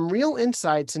some real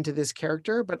insights into this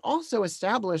character, but also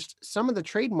established some of the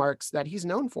trademarks that he's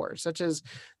known for, such as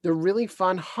the really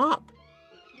fun hop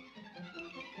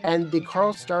and the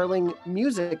Carl Starling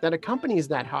music that accompanies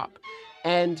that hop,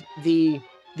 and the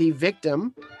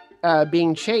victim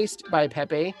being chased by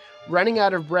Pepe, running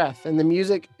out of breath, and the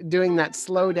music doing that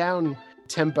slow down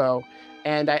tempo.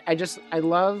 And I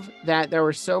love that there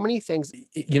were so many things.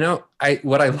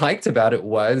 What I liked about it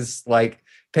was like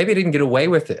Pepe didn't get away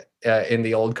with it in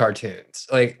the old cartoons.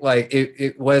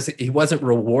 He wasn't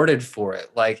rewarded for it.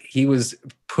 Like he was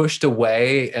pushed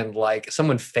away and like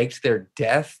someone faked their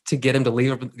death to get him to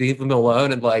leave him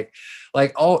alone. And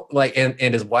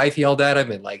and his wife yelled at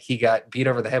him and like he got beat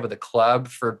over the head with a club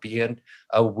for being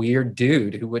a weird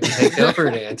dude who wouldn't take no for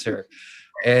an answer.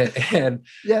 And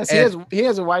yes, he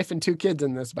has a wife and 2 kids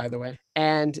in this, by the way.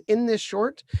 And in this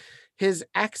short, his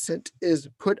accent is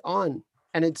put on,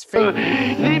 and it's fake.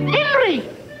 Hillary!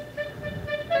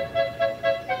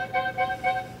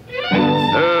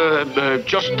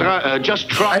 Just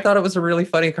try. I thought it was a really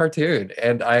funny cartoon,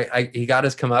 and he got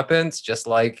his comeuppance just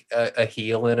like a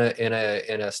heel in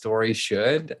a story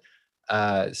should.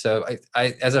 So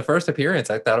I as a first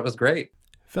appearance, I thought it was great.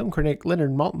 Film critic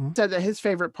Leonard Maltin said that his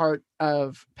favorite part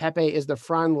of Pepe is the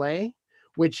franglais,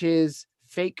 which is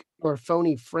fake or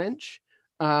phony French,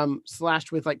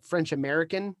 slashed with like French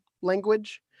American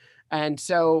language. And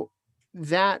so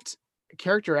that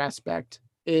character aspect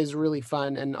is really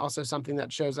fun, and also something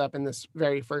that shows up in this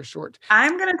very first short.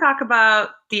 I'm going to talk about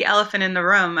the elephant in the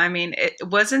room. I mean, it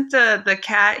wasn't the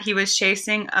cat he was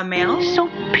chasing a male. So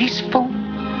peaceful,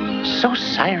 so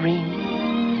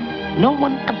siren. No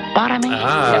one to bother me.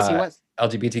 Yes, he was.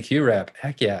 LGBTQ rap.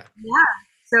 Heck yeah. Yeah.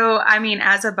 So, I mean,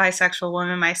 as a bisexual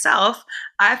woman myself,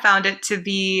 I found it to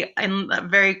be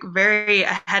very, very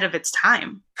ahead of its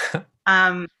time.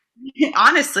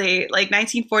 Honestly, like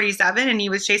 1947, and he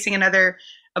was chasing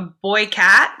a boy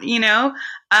cat, you know,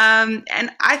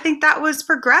 and I think that was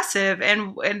progressive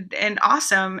and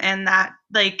awesome, and that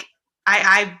like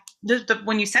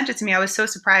when you sent it to me, I was so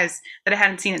surprised that I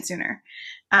hadn't seen it sooner,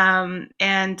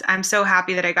 and I'm so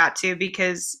happy that I got to,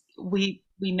 because we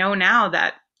know now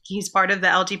that he's part of the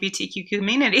LGBTQ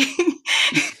community.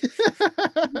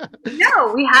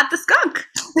 No, we had the skunk.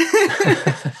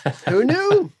 Who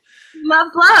knew?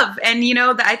 Love. And, you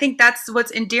know, I think that's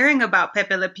what's endearing about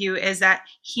Pepe Le Pew, is that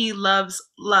he loves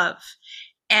love.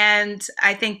 And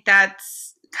I think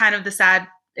that's kind of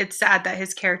it's sad that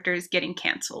his character is getting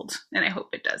canceled, and I hope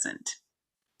it doesn't.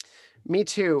 Me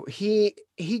too. He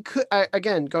could,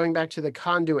 again, going back to the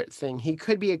conduit thing, he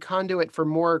could be a conduit for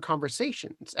more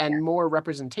conversations and more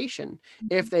representation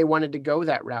if they wanted to go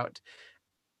that route.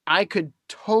 I could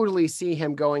totally see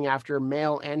him going after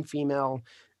male and female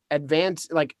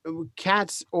advanced, like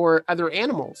cats or other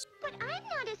animals. But I'm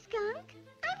not a skunk.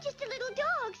 I'm just a little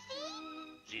dog,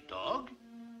 see? The dog?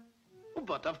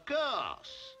 But of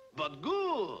course. But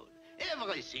good.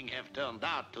 Everything have turned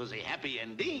out to the happy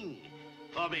ending.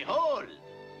 For behold,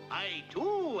 I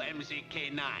too am the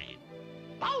canine.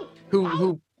 Bow,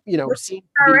 who you know, seem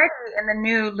already in the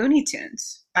new Looney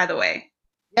Tunes, by the way.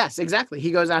 Yes, exactly.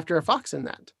 He goes after a fox in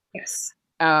that. Yes.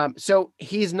 So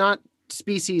he's not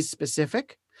species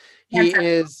specific. He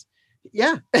is,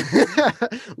 yeah.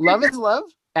 Love is love,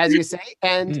 as you say.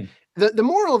 And the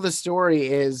moral of the story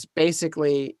is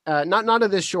basically not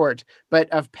of this short, but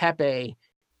of Pepe.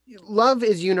 Love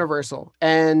is universal,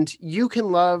 and you can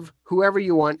love whoever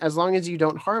you want as long as you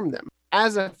don't harm them.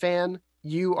 As a fan,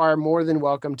 you are more than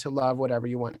welcome to love whatever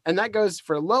you want. And that goes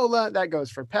for Lola, that goes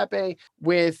for Pepe.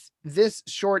 With this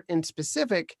short in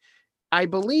specific, I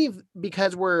believe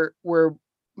because we're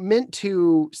meant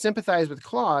to sympathize with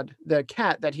Claude, the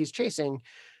cat that he's chasing.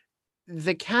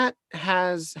 The cat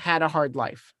has had a hard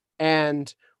life.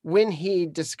 And when he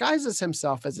disguises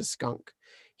himself as a skunk,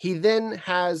 he then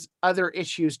has other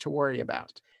issues to worry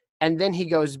about. And then he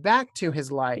goes back to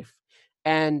his life.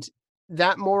 And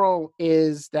that moral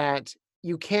is that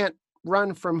you can't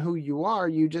run from who you are.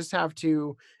 You just have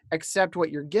to accept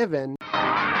what you're given.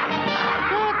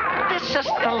 This is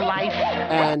the life.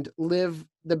 And live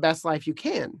the best life you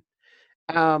can.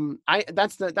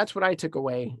 That's what I took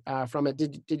away from it.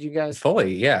 Did you guys?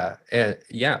 Fully, yeah,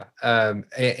 yeah.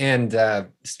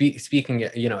 Speaking,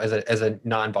 you know, as a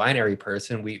non-binary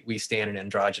person, we stand an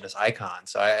androgynous icon.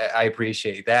 So I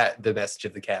appreciate that, the message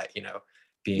of the cat, you know,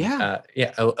 being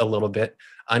a little bit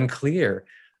unclear,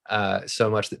 so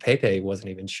much that Pepe wasn't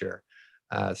even sure.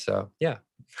 So yeah,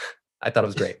 I thought it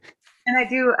was great. And I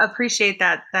do appreciate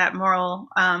that moral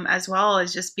as well,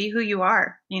 as just be who you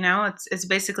are. You know, it's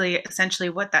basically essentially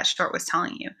what that short was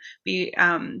telling you. Be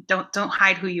don't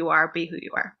hide who you are. Be who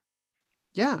you are.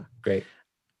 Yeah, great.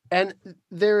 And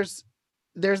there's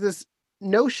this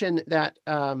notion that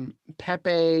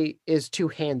Pepe is too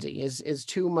handsy, is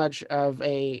too much of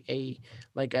a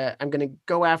I'm gonna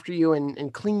go after you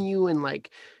and cling you, and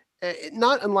like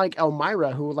not unlike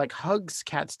Elmira, who like hugs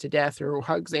cats to death or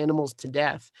hugs animals to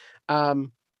death.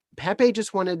 Pepe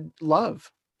just wanted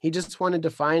love. He just wanted to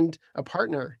find a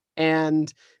partner,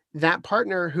 and that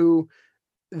partner who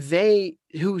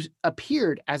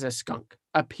appeared as a skunk,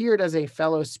 appeared as a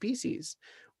fellow species,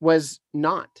 was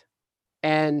not.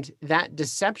 And that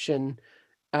deception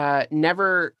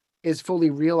never is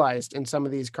fully realized in some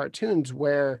of these cartoons,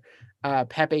 where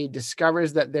Pepe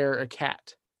discovers that they're a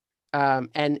cat.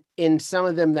 And in some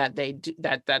of them that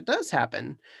does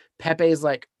happen, Pepe's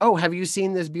like, "Oh, have you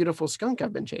seen this beautiful skunk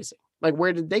I've been chasing? Like,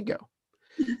 where did they go?"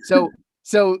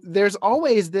 So there's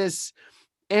always this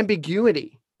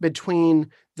ambiguity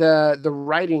between the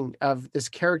writing of this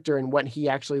character and what he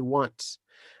actually wants.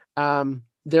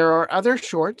 There are other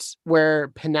shorts where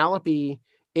Penelope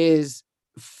is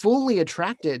fully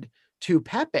attracted to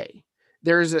Pepe.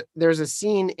 There's a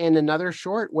scene in another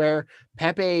short where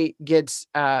Pepe gets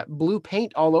blue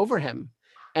paint all over him,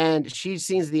 and she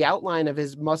sees the outline of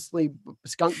his muscly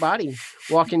skunk body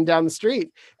walking down the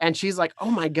street, and she's like, "Oh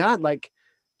my God, like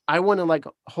I want to like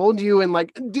hold you," and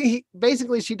like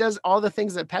basically she does all the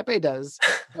things that Pepe does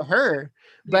to her,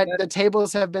 but the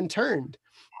tables have been turned.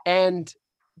 And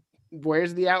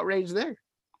where's the outrage there?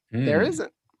 There Hmm.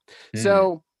 isn't.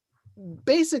 So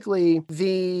basically,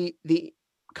 the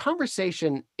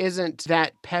conversation isn't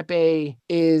that Pepe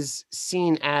is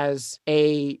seen as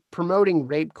a promoting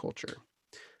rape culture.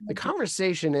 The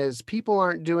conversation is people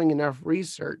aren't doing enough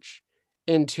research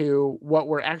into what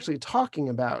we're actually talking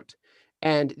about,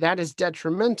 and that is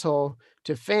detrimental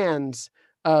to fans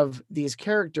of these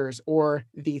characters or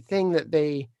the thing that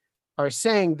they are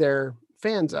saying they're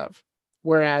fans of.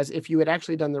 Whereas if you had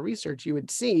actually done the research, you would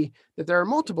see that there are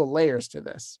multiple layers to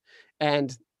this.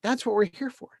 And that's what we're here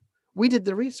for. We did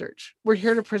the research. We're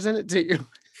here to present it to you.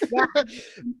 Yeah.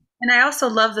 And I also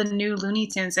love the new Looney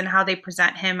Tunes and how they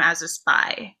present him as a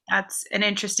spy. That's an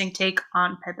interesting take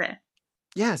on Pepe.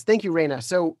 Yes, thank you, Raina.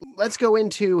 So let's go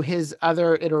into his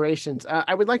other iterations.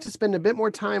 I would like to spend a bit more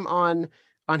time on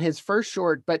his first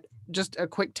short, but just a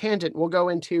quick tangent. We'll go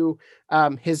into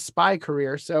his spy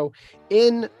career. So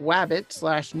in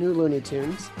Wabbit / New Looney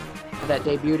Tunes, that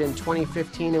debuted in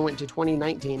 2015 and went to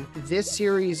 2019, this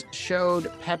series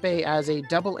showed Pepe as a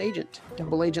double agent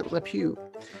Le Pew.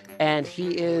 And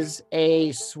he is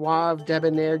a suave,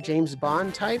 debonair James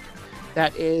Bond type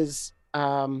that is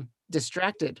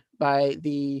distracted by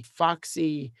the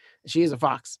foxy, she is a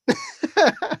fox,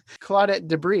 Claudette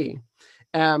Debris,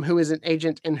 who is an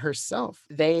agent in herself.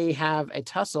 They have a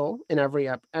tussle in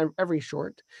every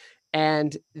short,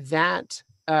 and that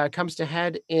comes to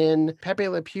head in Pepe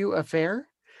Le Pew Affair,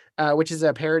 which is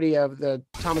a parody of the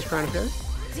Thomas Crown Affair,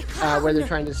 where they're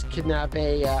trying to kidnap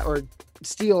or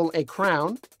steal a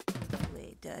crown.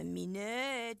 Wait a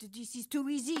minute, this is too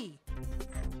easy.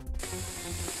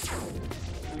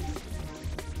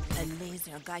 A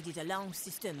laser-guided alarm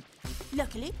system.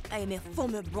 Luckily, I am a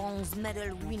former bronze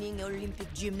medal-winning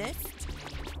Olympic gymnast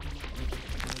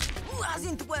who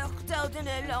hasn't worked out in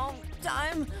a long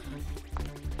time.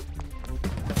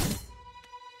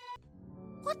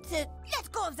 What the?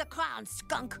 Let go of the crown,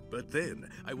 skunk! But then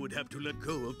I would have to let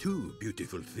go of two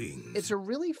beautiful things. It's a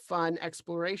really fun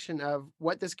exploration of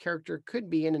what this character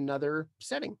could be in another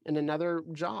setting, in another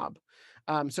job.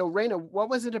 So, Raina, what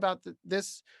was it about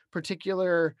this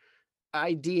particular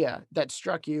idea that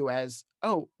struck you as,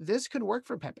 oh, this could work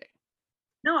for Pepe?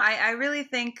 No, I really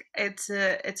think it's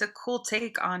a cool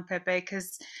take on Pepe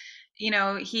because, you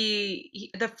know,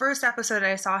 he the first episode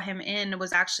I saw him in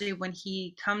was actually when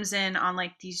he comes in on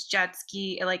like these jet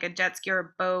ski, like a jet ski or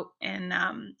a boat, and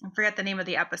I forget the name of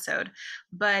the episode,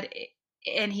 but.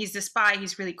 And he's the spy.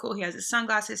 He's really cool. He has his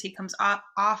sunglasses. He comes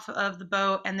off of the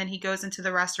boat, and then he goes into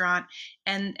the restaurant,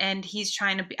 and he's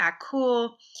trying to act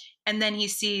cool. And then he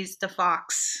sees the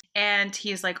fox, and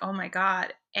he's like, "Oh my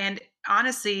god!" And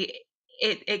honestly,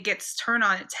 it gets turned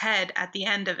on its head at the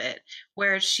end of it,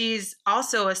 where she's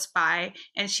also a spy,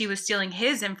 and she was stealing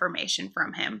his information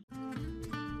from him.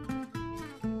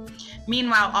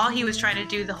 Meanwhile, all he was trying to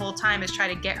do the whole time is try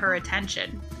to get her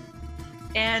attention.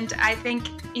 And I think,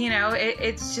 you know,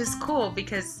 it's just cool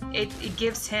because it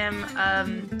gives him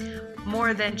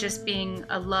more than just being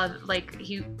a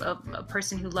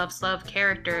person who loves love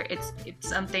character. It's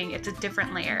a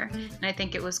different layer, and I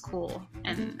think it was cool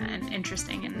and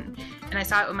interesting, and I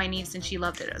saw it with my niece, and she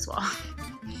loved it as well.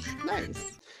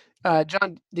 Nice.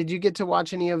 John, did you get to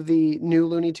watch any of the new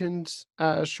Looney Tunes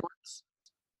shorts?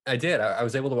 I did. I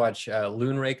was able to watch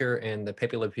Loonraker and the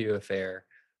Pepe Le Pew Affair.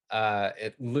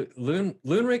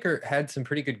 Loonraker had some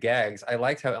pretty good gags. I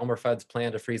liked how Elmer Fudd's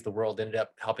plan to freeze the world ended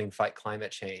up helping fight climate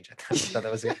change. I thought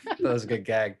that was a good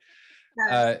gag.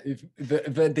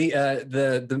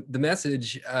 The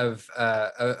message of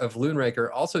Loonraker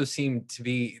also seemed to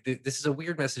be, this is a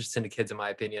weird message to send to kids, in my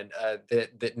opinion,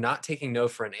 that not taking no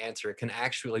for an answer can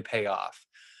actually pay off.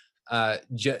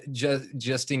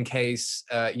 Just in case,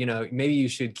 you know, maybe you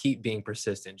should keep being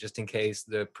persistent, just in case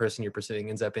the person you're pursuing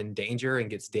ends up in danger and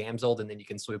gets damseled, and then you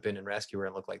can swoop in and rescue her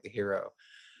and look like the hero.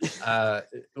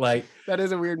 Like that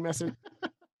is a weird message.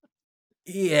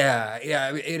 Yeah.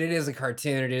 I mean, it is a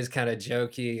cartoon. It is kind of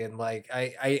jokey, and like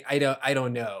I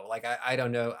don't know. Like I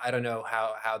don't know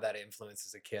how that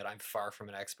influences a kid. I'm far from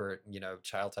an expert, you know,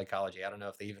 child psychology. I don't know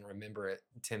if they even remember it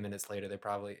 10 minutes later. They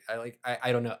probably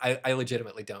I don't know. I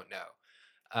legitimately don't know.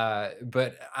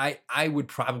 But I would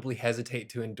probably hesitate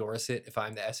to endorse it if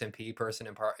I'm the SMP person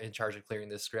in charge of clearing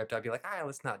this script. I'd be like,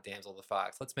 let's not damsel the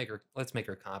fox. Let's make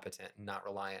her competent and not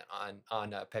reliant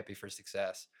on Pepe for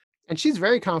success. And she's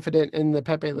very confident in the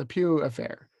Pepe Le Pew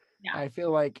affair. Yeah. I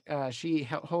feel like she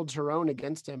holds her own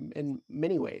against him in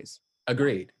many ways.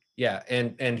 Agreed. Yeah,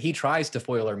 and he tries to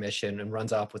foil her mission and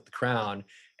runs off with the crown,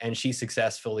 and she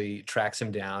successfully tracks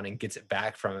him down and gets it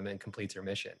back from him and completes her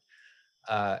mission.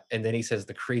 And then he says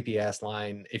the creepy ass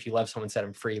line, if you love someone, set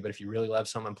them free, but if you really love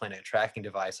someone, plant a tracking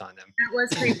device on them. That was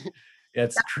creepy.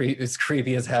 It's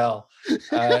creepy as hell.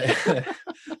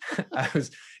 I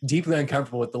was deeply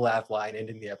uncomfortable with the laugh line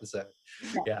ending the episode.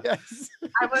 Yeah. Yes.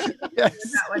 I was with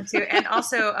that one too. And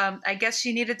also, I guess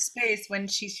she needed space when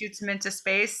she shoots him into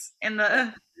space in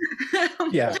the.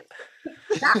 Yeah.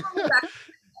 That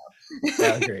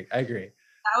I agree.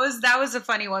 That was a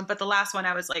funny one, but the last one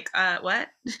I was like, what?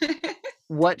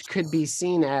 What could be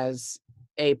seen as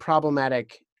a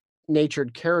problematic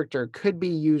natured character could be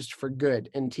used for good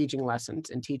in teaching lessons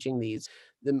and teaching these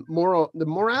the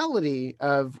morality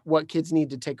of what kids need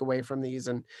to take away from these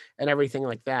and everything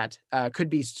like that could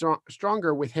be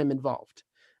stronger with him involved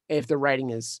if the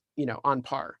writing is on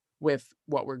par with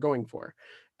what we're going for.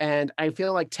 And I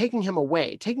feel like taking him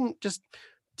away, taking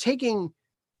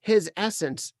his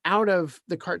essence out of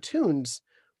the cartoons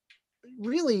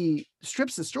really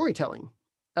strips the storytelling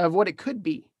of what it could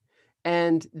be.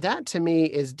 And that to me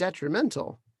is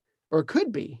detrimental, or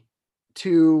could be,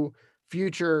 to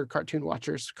future cartoon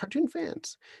watchers, cartoon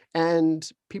fans, and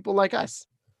people like us.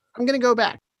 I'm going to go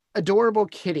back. Adorable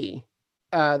Kitty,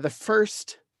 the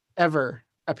first ever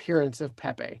appearance of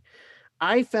Pepe.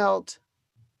 I felt,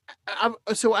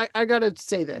 I got to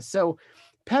say this. So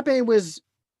Pepe was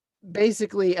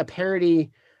basically a parody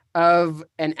of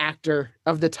an actor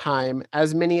of the time,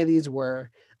 as many of these were.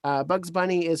 Bugs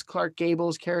Bunny is Clark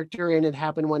Gable's character in It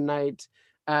Happened One Night,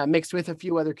 mixed with a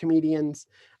few other comedians.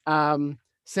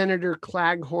 Senator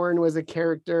Claghorn was a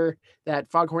character that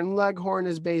Foghorn Leghorn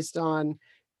is based on.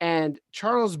 And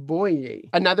Charles Boyer.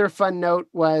 Another fun note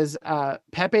was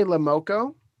Pepe Le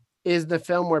Moko is the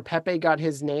film where Pepe got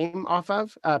his name off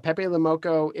of. Pepe Le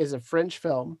Moko is a French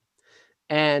film.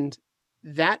 And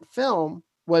that film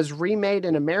was remade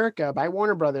in America by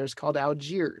Warner Brothers called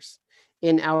Algiers.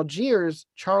 In Algiers,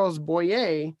 Charles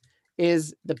Boyer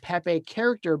is the Pepe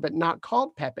character, but not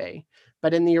called Pepe.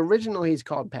 But in the original, he's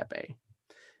called Pepe.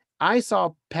 I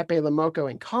saw Pepe Le Moko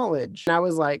in college, and I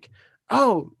was like,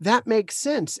 oh, that makes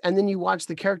sense. And then you watch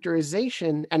the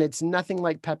characterization, and it's nothing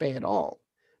like Pepe at all.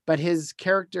 But his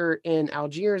character in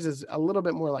Algiers is a little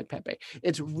bit more like Pepe.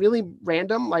 It's really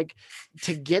random. Like,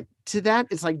 to get to that,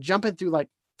 it's like jumping through like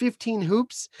 15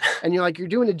 hoops, and you're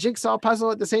doing a jigsaw puzzle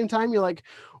at the same time. You're like,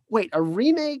 wait, a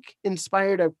remake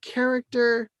inspired a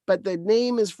character, but the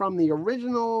name is from the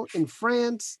original in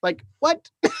France. Like, what?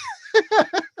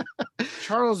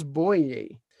 Charles Boyer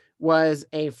was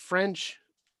a French,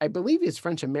 I believe he's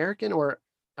French-American or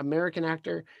American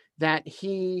actor, that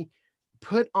he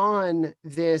put on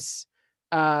this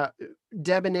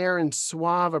debonair and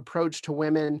suave approach to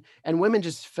women, and women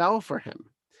just fell for him.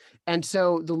 And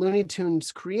so the Looney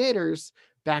Tunes creators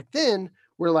back then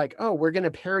were like, oh, we're going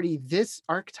to parody this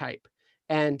archetype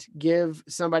and give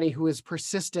somebody who is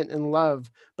persistent in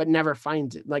love, but never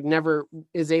finds it, like never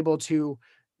is able to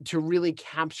really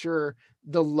capture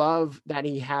the love that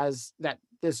he has, that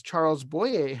this Charles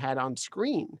Boyer had on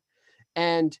screen.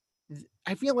 And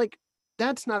I feel like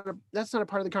that's not a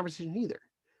part of the conversation either.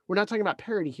 We're not talking about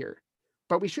parody here,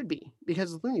 but we should be,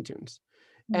 because of Looney Tunes.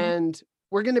 Mm-hmm. And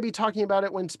we're going to be talking about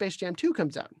it when Space Jam 2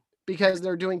 comes out, because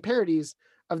they're doing parodies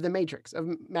of The Matrix, of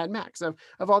Mad Max, of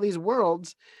all these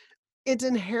worlds. It's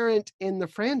inherent in the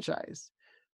franchise.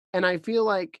 And I feel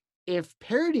like if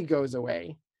parody goes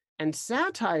away and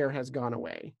satire has gone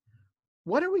away,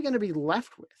 what are we going to be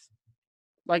left with?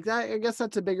 Like that, I guess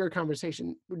that's a bigger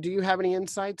conversation. Do you have any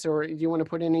insights, or do you want to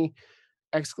put any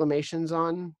exclamations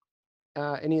on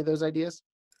any of those ideas?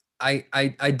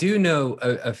 I do know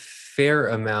a fair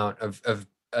amount of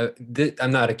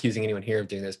I'm not accusing anyone here of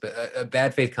doing this, but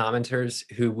bad faith commenters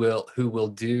who will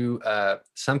do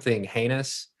something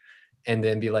heinous and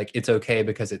then be like, it's okay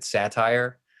because it's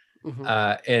satire.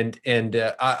 Mm-hmm.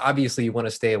 And obviously you want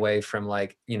to stay away from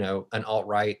an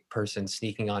alt-right person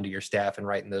sneaking onto your staff and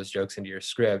writing those jokes into your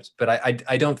script. But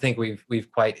I don't think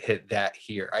we've quite hit that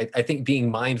here. I think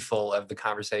being mindful of the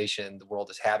conversation the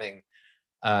world is having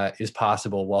is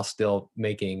possible while still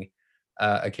making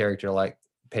a character like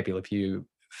Pepe Le Pew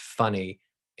funny,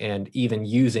 and even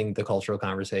using the cultural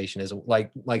conversation as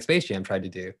like Space Jam tried to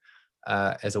do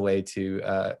as a way to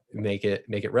make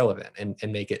it relevant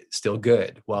and make it still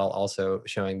good, while also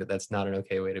showing that that's not an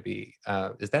okay way to be.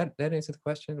 Is that answer the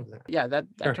question? Yeah, that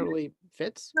sure. Totally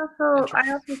fits.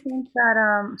 I also think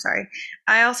that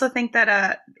I also think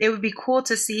that it would be cool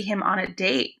to see him on a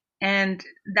date and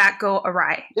that go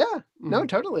awry. Yeah, no,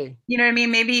 totally. You know what I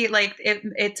mean? Maybe like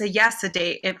it's a yes, a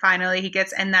date. It finally he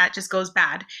gets, and that just goes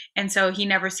bad, and so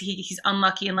he's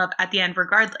unlucky in love at the end,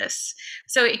 regardless.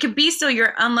 So it could be still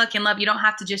you're unlucky in love. You don't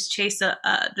have to just chase the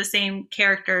same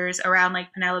characters around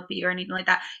like Penelope or anything like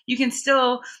that. You can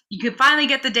finally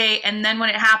get the date, and then when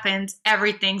it happens,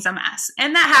 everything's a mess,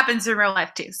 and that happens in real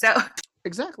life too. So.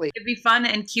 Exactly. It'd be fun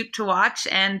and cute to watch,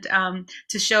 and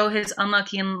to show his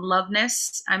unlucky in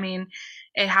loveness. I mean,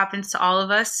 it happens to all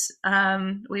of us.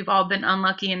 We've all been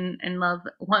unlucky in love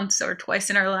once or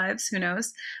twice in our lives. Who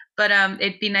knows? But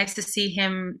it'd be nice to see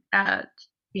him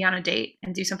be on a date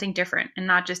and do something different and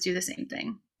not just do the same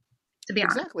thing. To be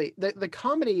honest. Exactly. The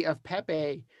comedy of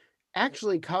Pepe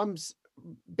actually comes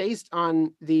based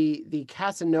on the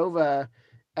Casanova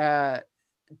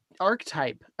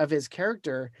archetype of his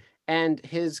character and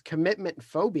his commitment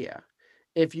phobia.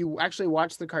 If you actually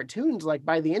watch the cartoons, like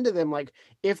by the end of them, like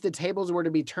if the tables were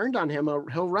to be turned on him,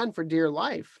 he'll run for dear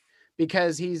life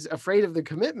because he's afraid of the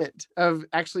commitment of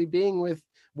actually being with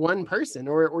one person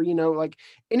or you know, like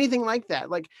anything like that.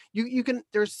 Like you can,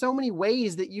 there's so many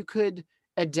ways that you could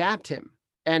adapt him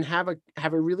and have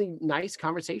a really nice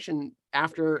conversation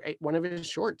after one of his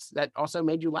shorts that also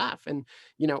made you laugh. And,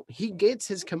 you know, he gets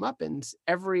his comeuppance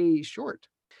every short.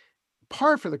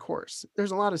 Par for the course.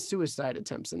 There's a lot of suicide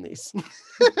attempts in these.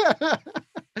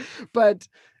 But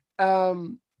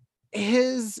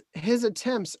his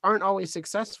attempts aren't always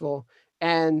successful,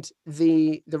 and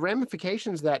the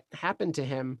ramifications that happen to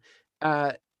him,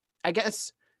 I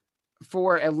guess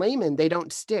for a layman, they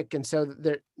don't stick, and so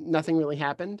nothing really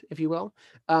happened, if you will.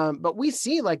 But we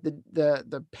see like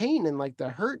the pain and like the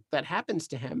hurt that happens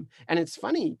to him, and it's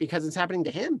funny because it's happening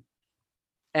to him,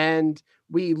 and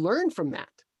we learn from that.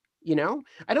 You know,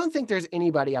 I don't think there's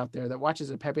anybody out there that watches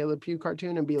a Pepe Le Pew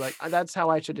cartoon and be like, that's how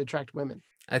I should attract women.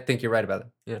 I think you're right about it.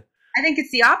 Yeah. I think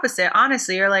it's the opposite.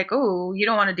 Honestly, you're like, oh, you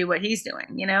don't want to do what he's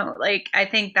doing. You know, like I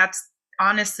think that's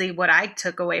honestly what I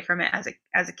took away from it as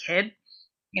a kid.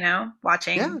 You know,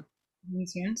 watching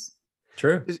these tunes.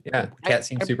 True. Yeah. Cat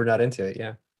seems super not into it.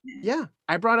 Yeah. Yeah.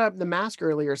 I brought up The Mask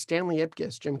earlier. Stanley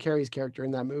Ipkiss, Jim Carrey's character in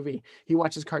that movie. He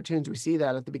watches cartoons. We see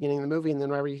that at the beginning of the movie. And then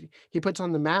whenever he puts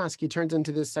on the mask, he turns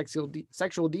into this sexual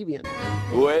deviant.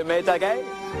 Oui, mais again?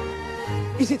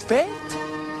 Is it fate?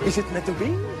 Is it meant to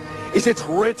be? Is it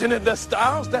written in the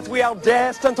stars that we are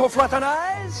destined to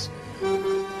fraternize?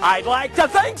 I'd like to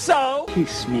think so.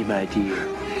 Kiss me, my dear,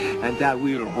 and I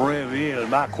will reveal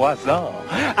my croissant.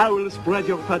 I will spread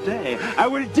your pâté. I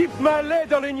will dip my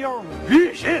ladle in your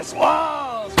vichyssoise.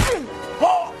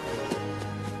 Oh!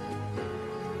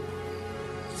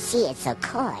 See, it's so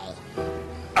coy.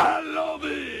 I love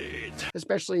it.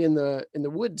 Especially in the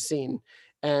wood scene,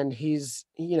 and he's,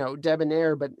 you know,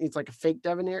 debonair, but it's like a fake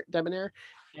debonair,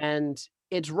 and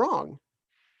it's wrong.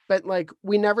 But like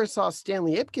we never saw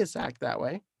Stanley Ipkiss act that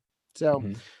way. So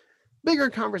bigger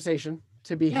conversation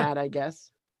to be had, I guess.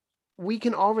 We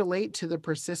can all relate to the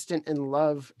persistent in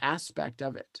love aspect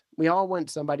of it. We all want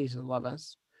somebody to love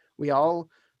us. We all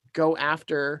go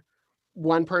after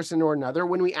one person or another.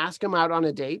 When we ask them out on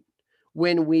a date,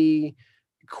 when we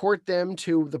court them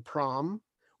to the prom,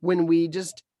 when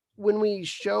we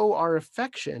show our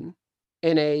affection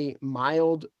in a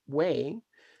mild way,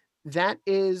 that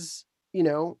is, you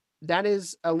know, that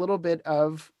is a little bit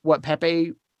of what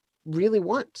Pepe really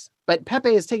wants. But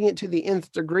Pepe is taking it to the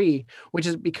nth degree, which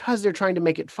is because they're trying to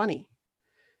make it funny.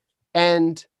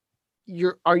 And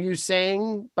are you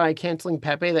saying by canceling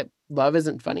Pepe that love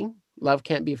isn't funny? Love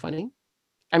can't be funny?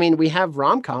 I mean, we have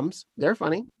rom-coms. They're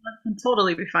funny. That can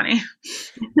totally be funny.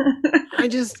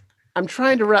 I'm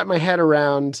trying to wrap my head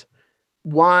around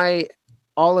why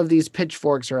all of these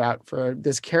pitchforks are out for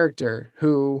this character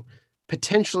who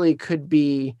potentially could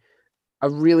be a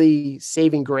really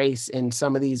saving grace in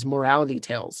some of these morality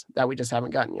tales that we just haven't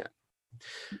gotten yet.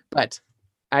 But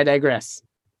I digress.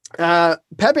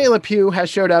 Pepe Le Pew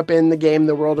has showed up in the game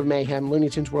The World of Mayhem, Looney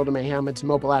Tunes World of Mayhem. It's a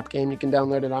mobile app game. You can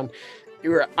download it on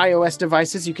your iOS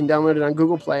devices. You can download it on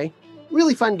Google Play.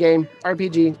 Really fun game.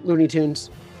 RPG, Looney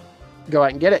Tunes. Go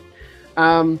out and get it.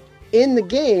 In the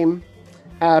game,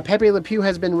 Pepe Le Pew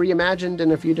has been reimagined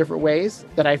in a few different ways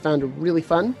that I found really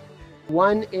fun.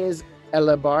 One is a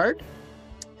Labard.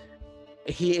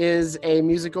 He is a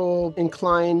musical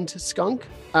inclined skunk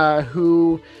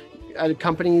who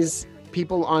accompanies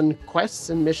people on quests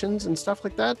and missions and stuff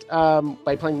like that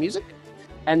by playing music.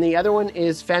 And the other one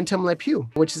is Phantom Le Pew,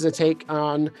 which is a take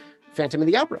on Phantom of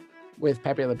the Opera with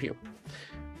Pepe Le Pew.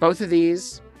 Both of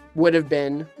these would have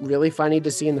been really funny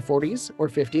to see in the 40s or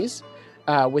 50s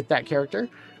with that character.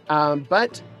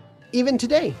 But even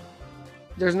today,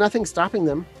 there's nothing stopping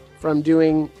them from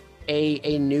doing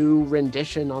a new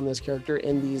rendition on this character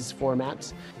in these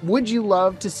formats. Would you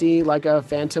love to see like a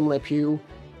Phantom Le Pew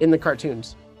in the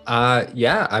cartoons?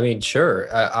 Yeah, I mean, sure.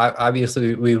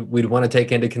 Obviously, we'd want to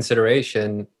take into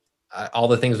consideration all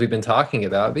the things we've been talking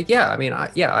about. But yeah, I mean,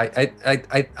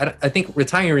 I think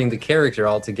retiring the character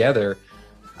altogether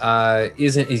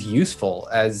isn't as useful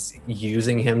as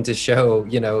using him to show,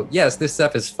 yes, this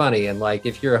stuff is funny, and like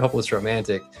if you're a hopeless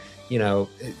romantic,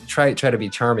 try to be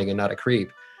charming and not a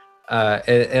creep.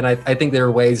 And I think there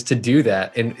are ways to do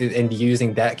that, and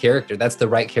using that character, that's the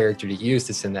right character to use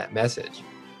to send that message.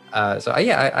 So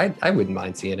yeah, I wouldn't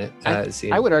mind seeing it.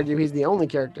 I would argue he's the only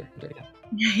character.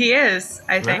 He is,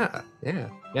 I think.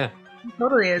 Yeah. He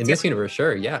totally is. In this universe,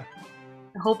 sure, yeah.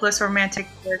 The hopeless romantic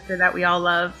character that we all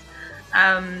love,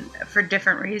 for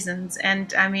different reasons.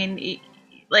 And I mean,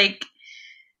 like,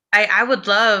 I would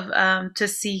love to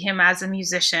see him as a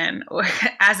musician, or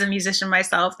as a musician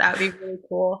myself. That would be really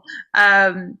cool.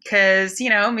 Because,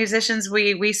 musicians,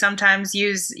 we sometimes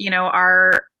use,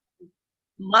 our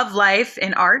love life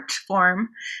in art form.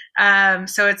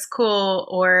 So it's cool,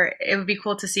 or it would be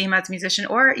cool to see him as a musician,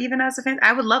 or even as a fan.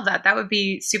 I would love that. That would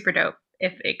be super dope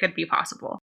if it could be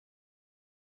possible.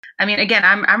 I mean, again,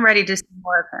 I'm ready to see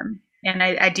more of him, and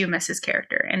I do miss his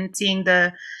character. And seeing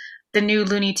the new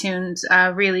Looney Tunes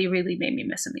really, really made me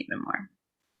miss him even more.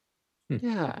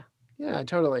 Yeah,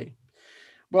 totally.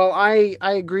 Well, I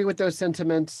agree with those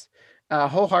sentiments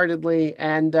wholeheartedly.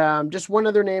 And just one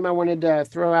other name I wanted to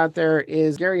throw out there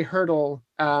is Gary Hurdle.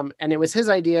 And it was his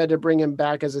idea to bring him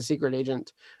back as a secret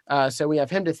agent. So we have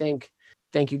him to thank.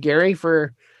 Thank you, Gary,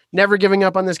 for never giving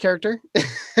up on this character,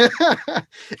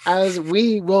 as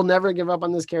we will never give up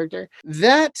on this character.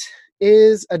 That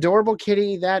is Adorable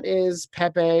Kitty. That is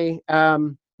Pepe.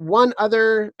 One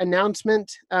other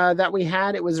announcement that we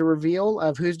had, it was a reveal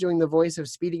of who's doing the voice of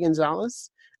Speedy Gonzales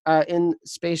in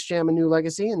Space Jam: A New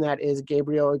Legacy, and that is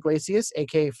Gabriel Iglesias,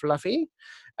 aka Fluffy,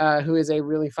 who is a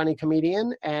really funny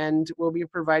comedian and will be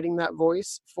providing that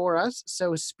voice for us.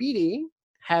 So Speedy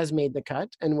has made the cut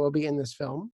and will be in this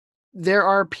film. There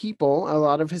are people, a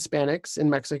lot of Hispanics in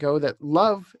Mexico, that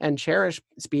love and cherish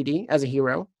Speedy as a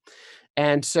hero.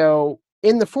 And so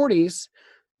in the 40s,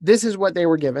 this is what they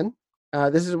were given.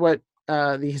 This is what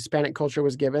the Hispanic culture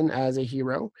was given as a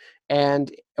hero.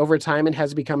 And over time, it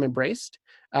has become embraced.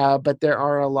 But there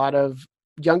are a lot of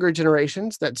younger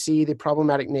generations that see the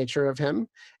problematic nature of him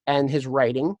and his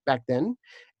writing back then.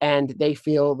 And they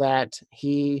feel that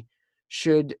he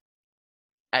should,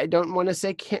 I don't want to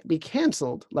say can't be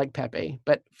canceled like Pepe,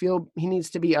 but feel he needs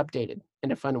to be updated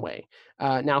in a fun way.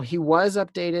 Now, he was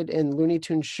updated in Looney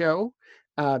Tunes Show,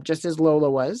 just as Lola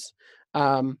was.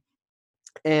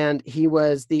 And he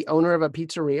was the owner of a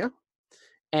pizzeria.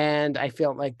 And I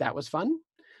felt like that was fun.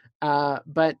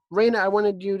 But Raina, I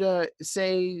wanted you to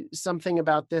say something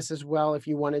about this as well, if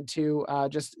you wanted to,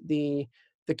 just the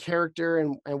character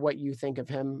and what you think of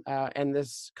him and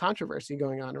this controversy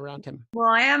going on around him. Well,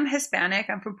 I am Hispanic.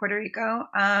 I'm from Puerto Rico.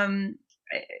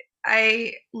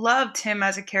 I loved him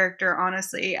as a character,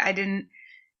 honestly. I didn't,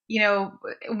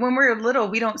 when we're little,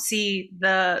 we don't see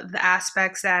the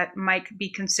aspects that might be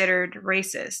considered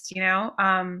racist,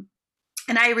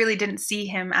 and I really didn't see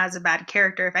him as a bad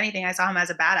character. If anything, I saw him as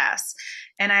a badass.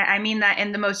 And I mean that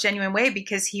in the most genuine way,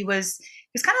 because he was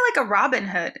kind of like a Robin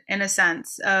Hood in a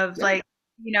sense of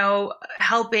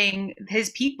helping his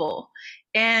people.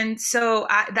 And so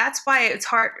that's why it's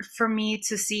hard for me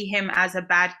to see him as a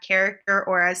bad character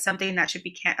or as something that should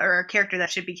be or a character that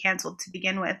should be canceled to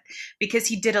begin with, because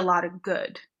he did a lot of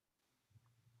good.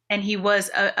 And he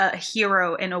was a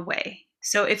hero in a way.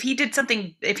 So if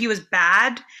he was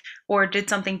bad or did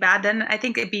something bad, then I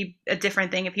think it'd be a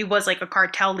different thing. If he was like a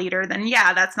cartel leader, then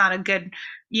yeah, that's not a good,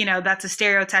 that's a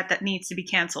stereotype that needs to be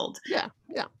canceled. Yeah.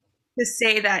 To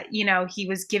say that, he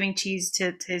was giving cheese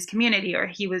to his community, or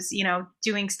he was,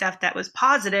 doing stuff that was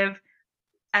positive,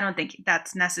 I don't think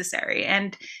that's necessary.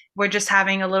 And we're just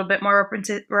having a little bit more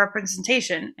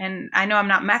representation. And I know I'm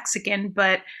not Mexican,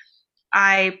 but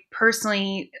I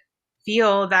personally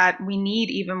feel that we need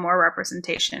even more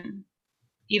representation,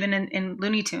 even in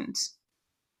Looney Tunes.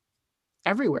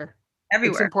 Everywhere.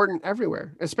 It's important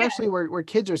everywhere, especially where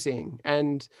kids are seeing.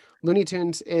 And Looney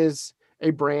Tunes is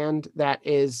a brand that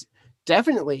is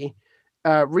definitely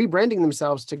rebranding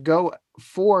themselves to go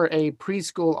for a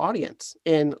preschool audience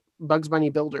in Bugs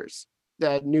Bunny Builders,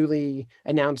 the newly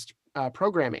announced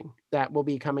programming that will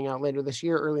be coming out later this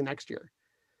year, early next year.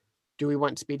 Do we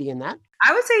want Speedy in that?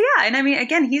 I would say yeah. And I mean,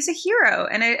 again, he's a hero,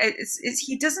 and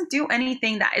he doesn't do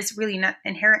anything that is really not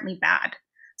inherently bad.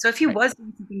 So if he was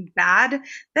doing something bad,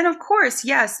 then of course,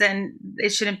 yes, then it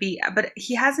shouldn't be. But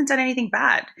he hasn't done anything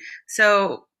bad.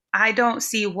 So I don't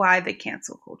see why the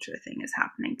cancel culture thing is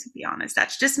happening, to be honest.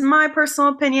 That's just my personal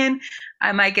opinion.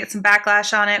 I might get some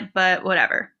backlash on it, but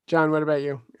whatever. John, what about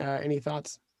you? Any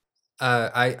thoughts?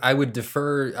 I would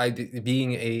defer.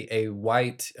 Being a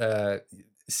white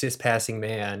cis passing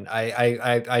man,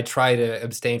 I try to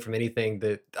abstain from anything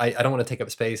that I don't want to take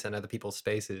up space in other people's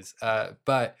spaces.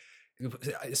 But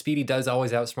Speedy does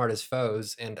always outsmart his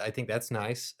foes, and I think that's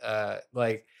nice.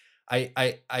 Like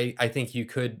I think you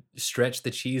could stretch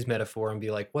the cheese metaphor and be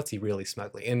like, what's he really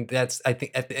smuggling? And that's, I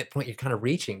think at that point you're kind of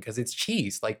reaching, because it's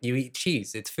cheese. Like, you eat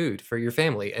cheese, it's food for your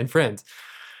family and friends.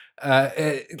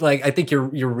 Like, I think you're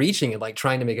reaching it, like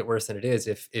trying to make it worse than it is,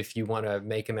 if you want to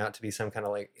make him out to be some kind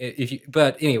of like, if you,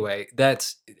 but anyway,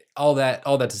 that's all that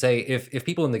to say, if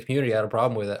people in the community had a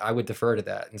problem with it, I would defer to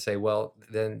that and say, well,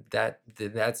 then that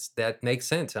makes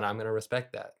sense, and I'm going to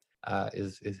respect that.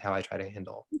 Is how I try to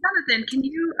handle. Jonathan, can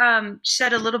you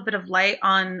shed a little bit of light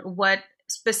on what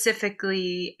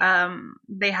specifically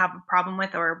they have a problem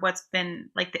with, or what's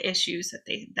been like the issues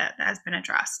that has been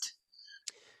addressed?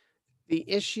 The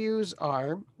issues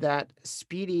are that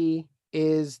Speedy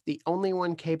is the only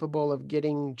one capable of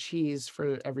getting cheese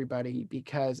for everybody,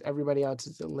 because everybody else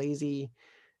is a lazy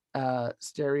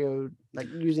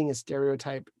using a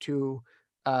stereotype to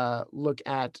look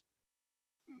at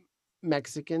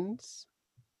Mexicans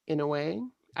in a way.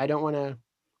 I don't want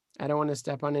to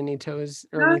step on any toes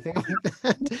or anything like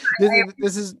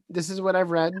that. This is what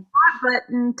I've read. Hot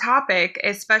button topic,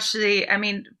 especially. I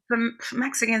mean, the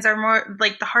Mexicans are more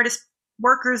like the hardest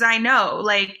workers I know.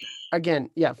 Like,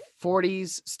 again,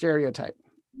 40s stereotype.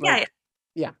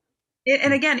 Yeah.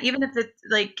 And again, even if it's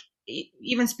like,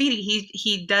 even Speedy,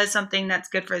 he does something that's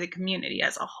good for the community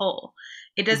as a whole.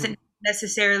 It doesn't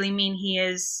necessarily mean he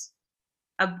is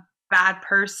a bad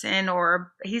person,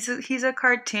 or he's a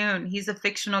cartoon. He's a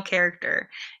fictional character.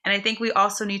 And I think we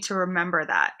also need to remember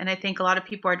that. And I think a lot of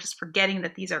people are just forgetting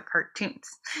that these are cartoons.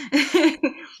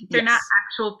 They're not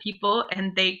actual people.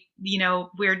 And they,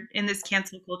 we're in this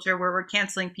cancel culture where we're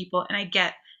canceling people. And I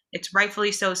get it's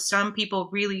rightfully so. Some people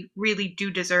really, really do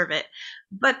deserve it.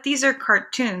 But these are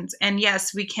cartoons. And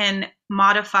yes, we can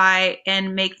modify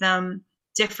and make them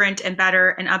different and better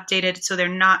and updated so they're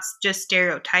not just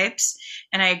stereotypes.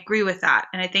 And I agree with that.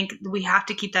 And I think we have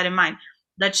to keep that in mind.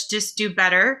 Let's just do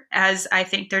better, as I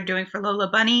think they're doing for Lola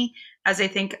Bunny, as I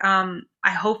think I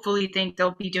hopefully think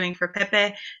they'll be doing for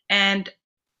Pepe, and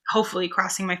hopefully,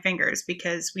 crossing my fingers,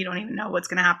 because we don't even know what's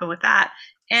going to happen with that,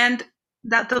 and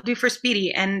that they'll do for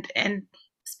Speedy. And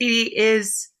Speedy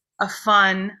is a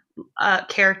fun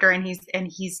character, and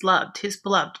he's loved. He's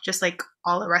beloved, just like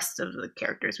all the rest of the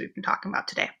characters we've been talking about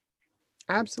today.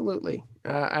 Absolutely.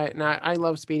 I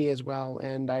love Speedy as well,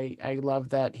 and I love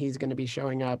that he's going to be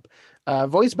showing up,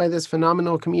 voiced by this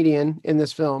phenomenal comedian in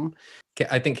this film.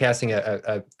 I think casting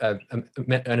an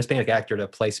Hispanic actor to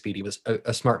play Speedy was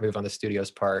a smart move on the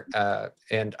studio's part,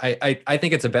 and I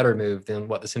think it's a better move than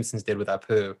what The Simpsons did with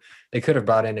Apu. They could have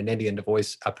brought in an Indian to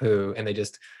voice Apu, and they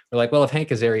just were like, well, if Hank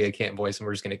Azaria can't voice him,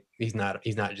 he's not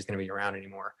just gonna be around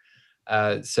anymore.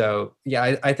 So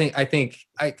yeah, I think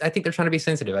they're trying to be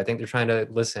sensitive. I think they're trying to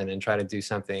listen and try to do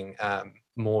something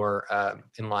more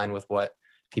in line with what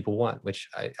people want, which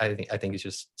I think is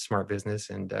just smart business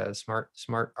and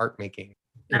smart art making.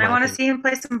 And I want to see him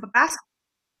play some basketball.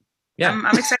 Yeah, I'm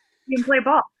excited to see him play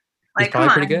ball. Like, come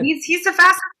on, he's the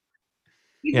fastest.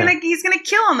 He's gonna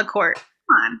kill on the court.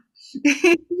 Come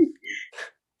on.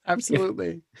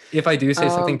 Absolutely. If I do say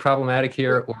something problematic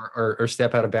here or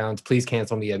step out of bounds, please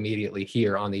cancel me immediately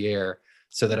here on the air,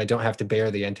 so that I don't have to bear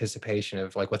the anticipation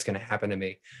of like what's going to happen to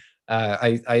me.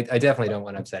 I definitely don't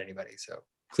want to upset anybody, so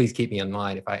please keep me in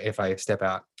mind if I step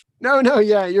out. No,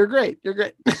 yeah, you're great. You're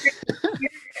great.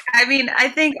 I mean, I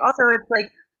think also it's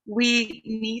like we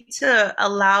need to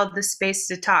allow the space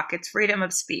to talk. It's freedom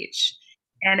of speech.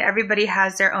 And everybody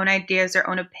has their own ideas, their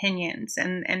own opinions,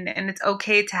 and it's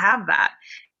okay to have that.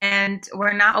 And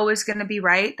we're not always going to be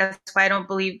right. That's why I don't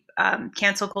believe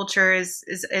cancel culture is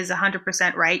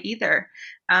 100% right either,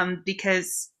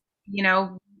 because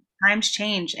times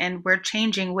change and we're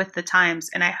changing with the times.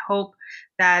 And I hope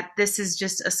that this is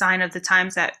just a sign of the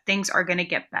times that things are going to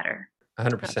get better.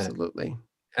 100%. Absolutely.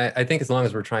 I think as long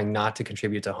as we're trying not to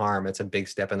contribute to harm, it's a big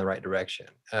step in the right direction.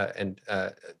 And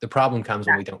the problem comes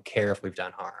when we don't care if we've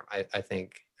done harm. I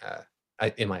think,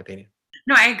 in my opinion.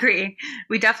 No, I agree.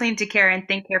 We definitely need to care and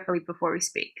think carefully before we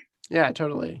speak. Yeah,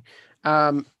 totally.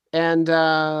 If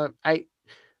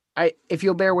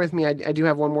you'll bear with me, I do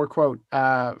have one more quote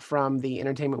from the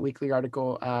Entertainment Weekly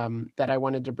article that I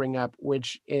wanted to bring up,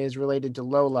 which is related to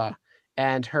Lola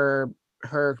and her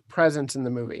presence in the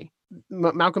movie.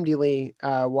 Malcolm D. Lee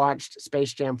watched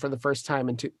Space Jam for the first time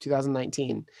in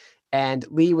 2019, and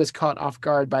Lee was caught off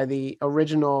guard by the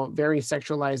original, very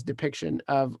sexualized depiction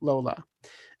of Lola.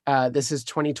 This is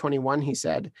 2021, he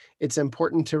said. It's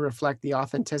important to reflect the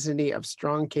authenticity of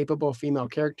strong, capable female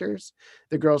characters.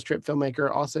 The Girls Trip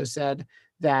filmmaker also said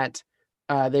that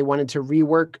they wanted to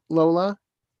rework Lola,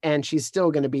 and she's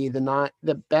still going to be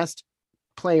the best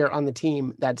player on the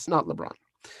team that's not LeBron.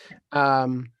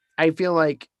 I feel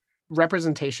like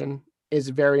representation is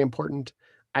very important.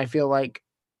 I feel like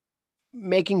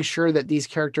making sure that these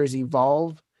characters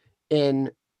evolve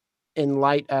in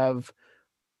light of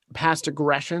past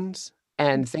aggressions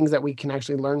and things that we can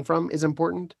actually learn from is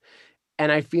important.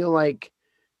 And I feel like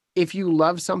if you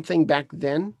love something back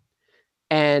then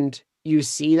and you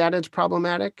see that it's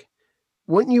problematic,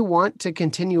 wouldn't you want to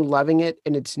continue loving it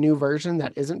in its new version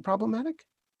that isn't problematic?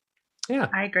 Yeah.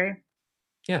 I agree.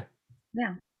 Yeah.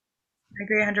 Yeah. I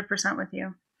agree 100% with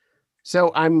you.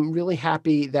 So I'm really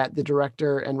happy that the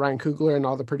director and Ryan Coogler and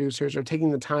all the producers are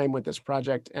taking the time with this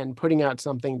project and putting out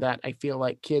something that I feel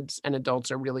like kids and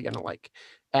adults are really going to like.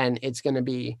 And it's going to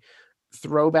be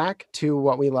throwback to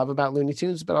what we love about Looney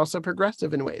Tunes, but also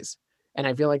progressive in ways. And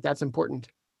I feel like that's important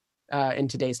in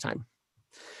today's time.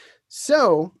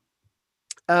 So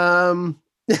one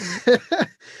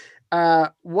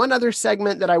other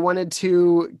segment that I wanted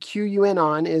to cue you in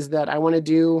on is that I want to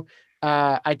do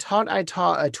I taught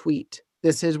a tweet.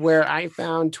 This is where I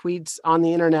found tweets on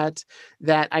the internet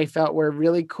that I felt were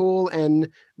really cool and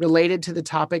related to the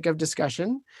topic of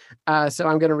discussion. So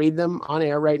I'm going to read them on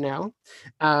air right now.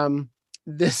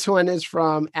 This one is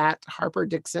from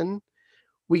 @HarperDixon.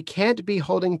 We can't be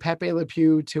holding Pepe Le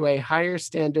Pew to a higher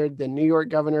standard than New York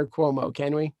Governor Cuomo,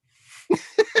 can we?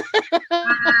 Wow,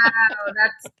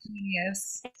 that's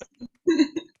genius.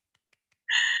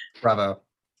 Bravo.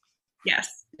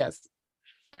 Yes. Yes.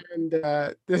 And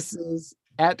this is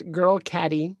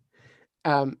 @GirlCatty,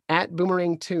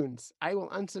 @BoomerangTunes. I will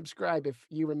unsubscribe if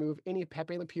you remove any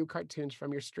Pepe Le Pew cartoons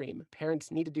from your stream. Parents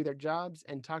need to do their jobs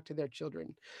and talk to their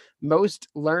children. Most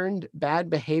learned bad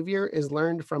behavior is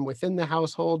learned from within the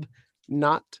household,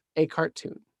 not a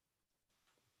cartoon.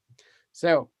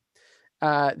 So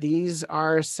these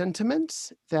are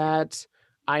sentiments that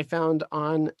I found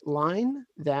online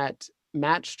that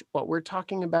matched what we're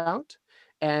talking about.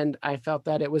 And I felt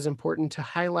that it was important to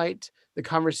highlight the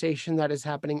conversation that is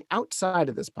happening outside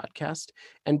of this podcast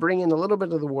and bring in a little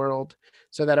bit of the world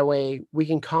so that a way we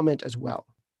can comment as well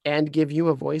and give you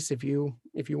a voice if you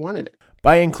wanted it.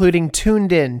 By including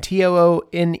tuned in, TOONEDIN,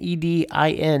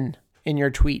 in your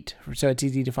tweet, so it's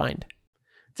easy to find.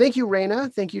 Thank you,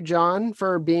 Raina. Thank you, John,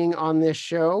 for being on this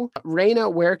show.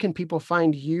 Raina, where can people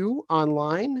find you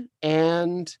online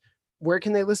and where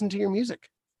can they listen to your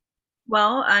music?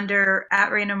 Well, under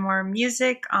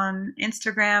 @RainaMooreMusic on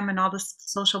Instagram and all the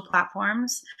social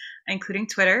platforms, including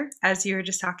Twitter, as you were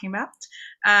just talking about,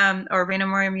 or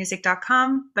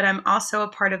RainaMooreMusic.com. But I'm also a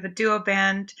part of a duo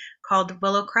band called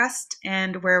Willowcrest,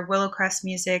 and we're Willowcrest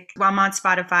Music. Well, I'm on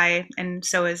Spotify, and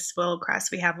so is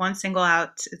Willowcrest. We have one single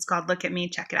out. It's called Look at Me,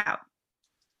 check it out.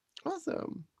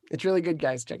 Awesome. It's really good,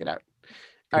 guys. Check it out.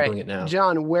 All right, it now.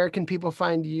 John, where can people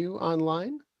find you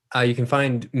online? You can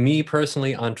find me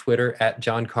personally on Twitter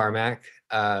 @John Carmack.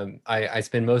 I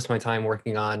spend most of my time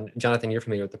working on, Jonathan, you're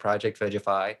familiar with the project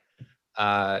Vegify.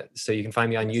 So you can find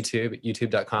me on YouTube at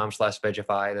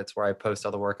youtube.com/Vegify. That's where I post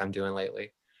all the work I'm doing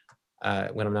lately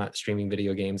when I'm not streaming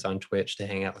video games on Twitch to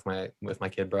hang out with my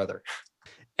kid brother.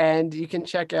 And you can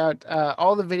check out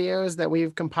all the videos that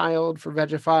we've compiled for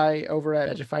Vegify over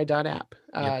at vegify.app.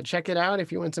 Check it out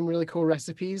if you want some really cool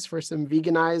recipes for some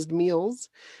veganized meals.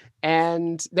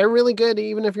 And they're really good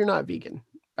even if you're not vegan,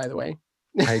 by the way.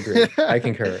 I agree. I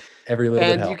concur. Every little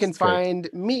bit And helps. you can find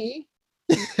me.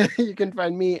 You can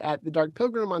find me at The Dark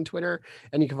Pilgrim on Twitter,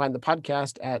 and you can find the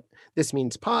podcast at This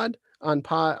Means Pod on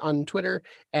Twitter,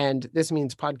 and This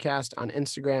Means Podcast on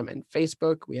Instagram and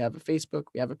Facebook. We have a Facebook.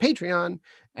 We have a Patreon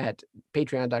at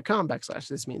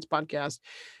patreon.com/This Means Podcast.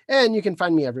 And you can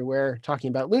find me everywhere talking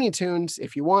about Looney Tunes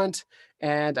if you want.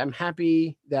 And I'm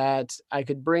happy that I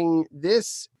could bring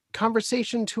this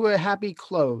conversation to a happy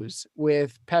close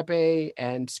with Pepe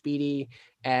and Speedy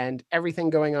and everything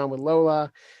going on with Lola.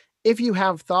 If you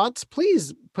have thoughts,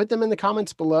 please put them in the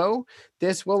comments below.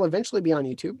 This will eventually be on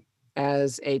YouTube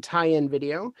as a tie-in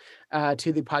video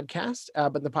to the podcast,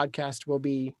 but the podcast will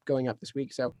be going up this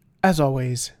week. So, as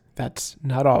always, that's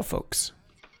not all, folks.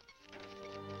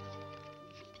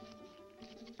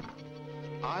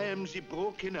 I am the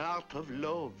broken heart of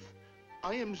love.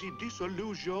 I am the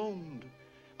disillusioned.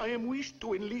 I am wished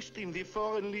to enlist in the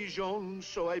Foreign Legion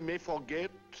so I may forget.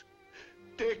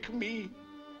 Take me.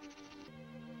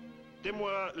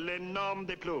 Dis-moi les noms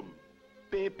des plumes.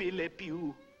 Pepe Le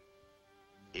Pew.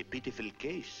 A pitiful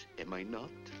case, am I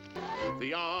not?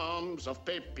 The arms of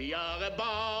Pepe are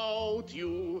about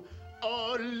you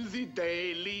all the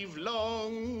day live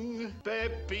long.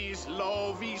 Pepe's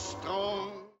love is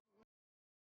strong.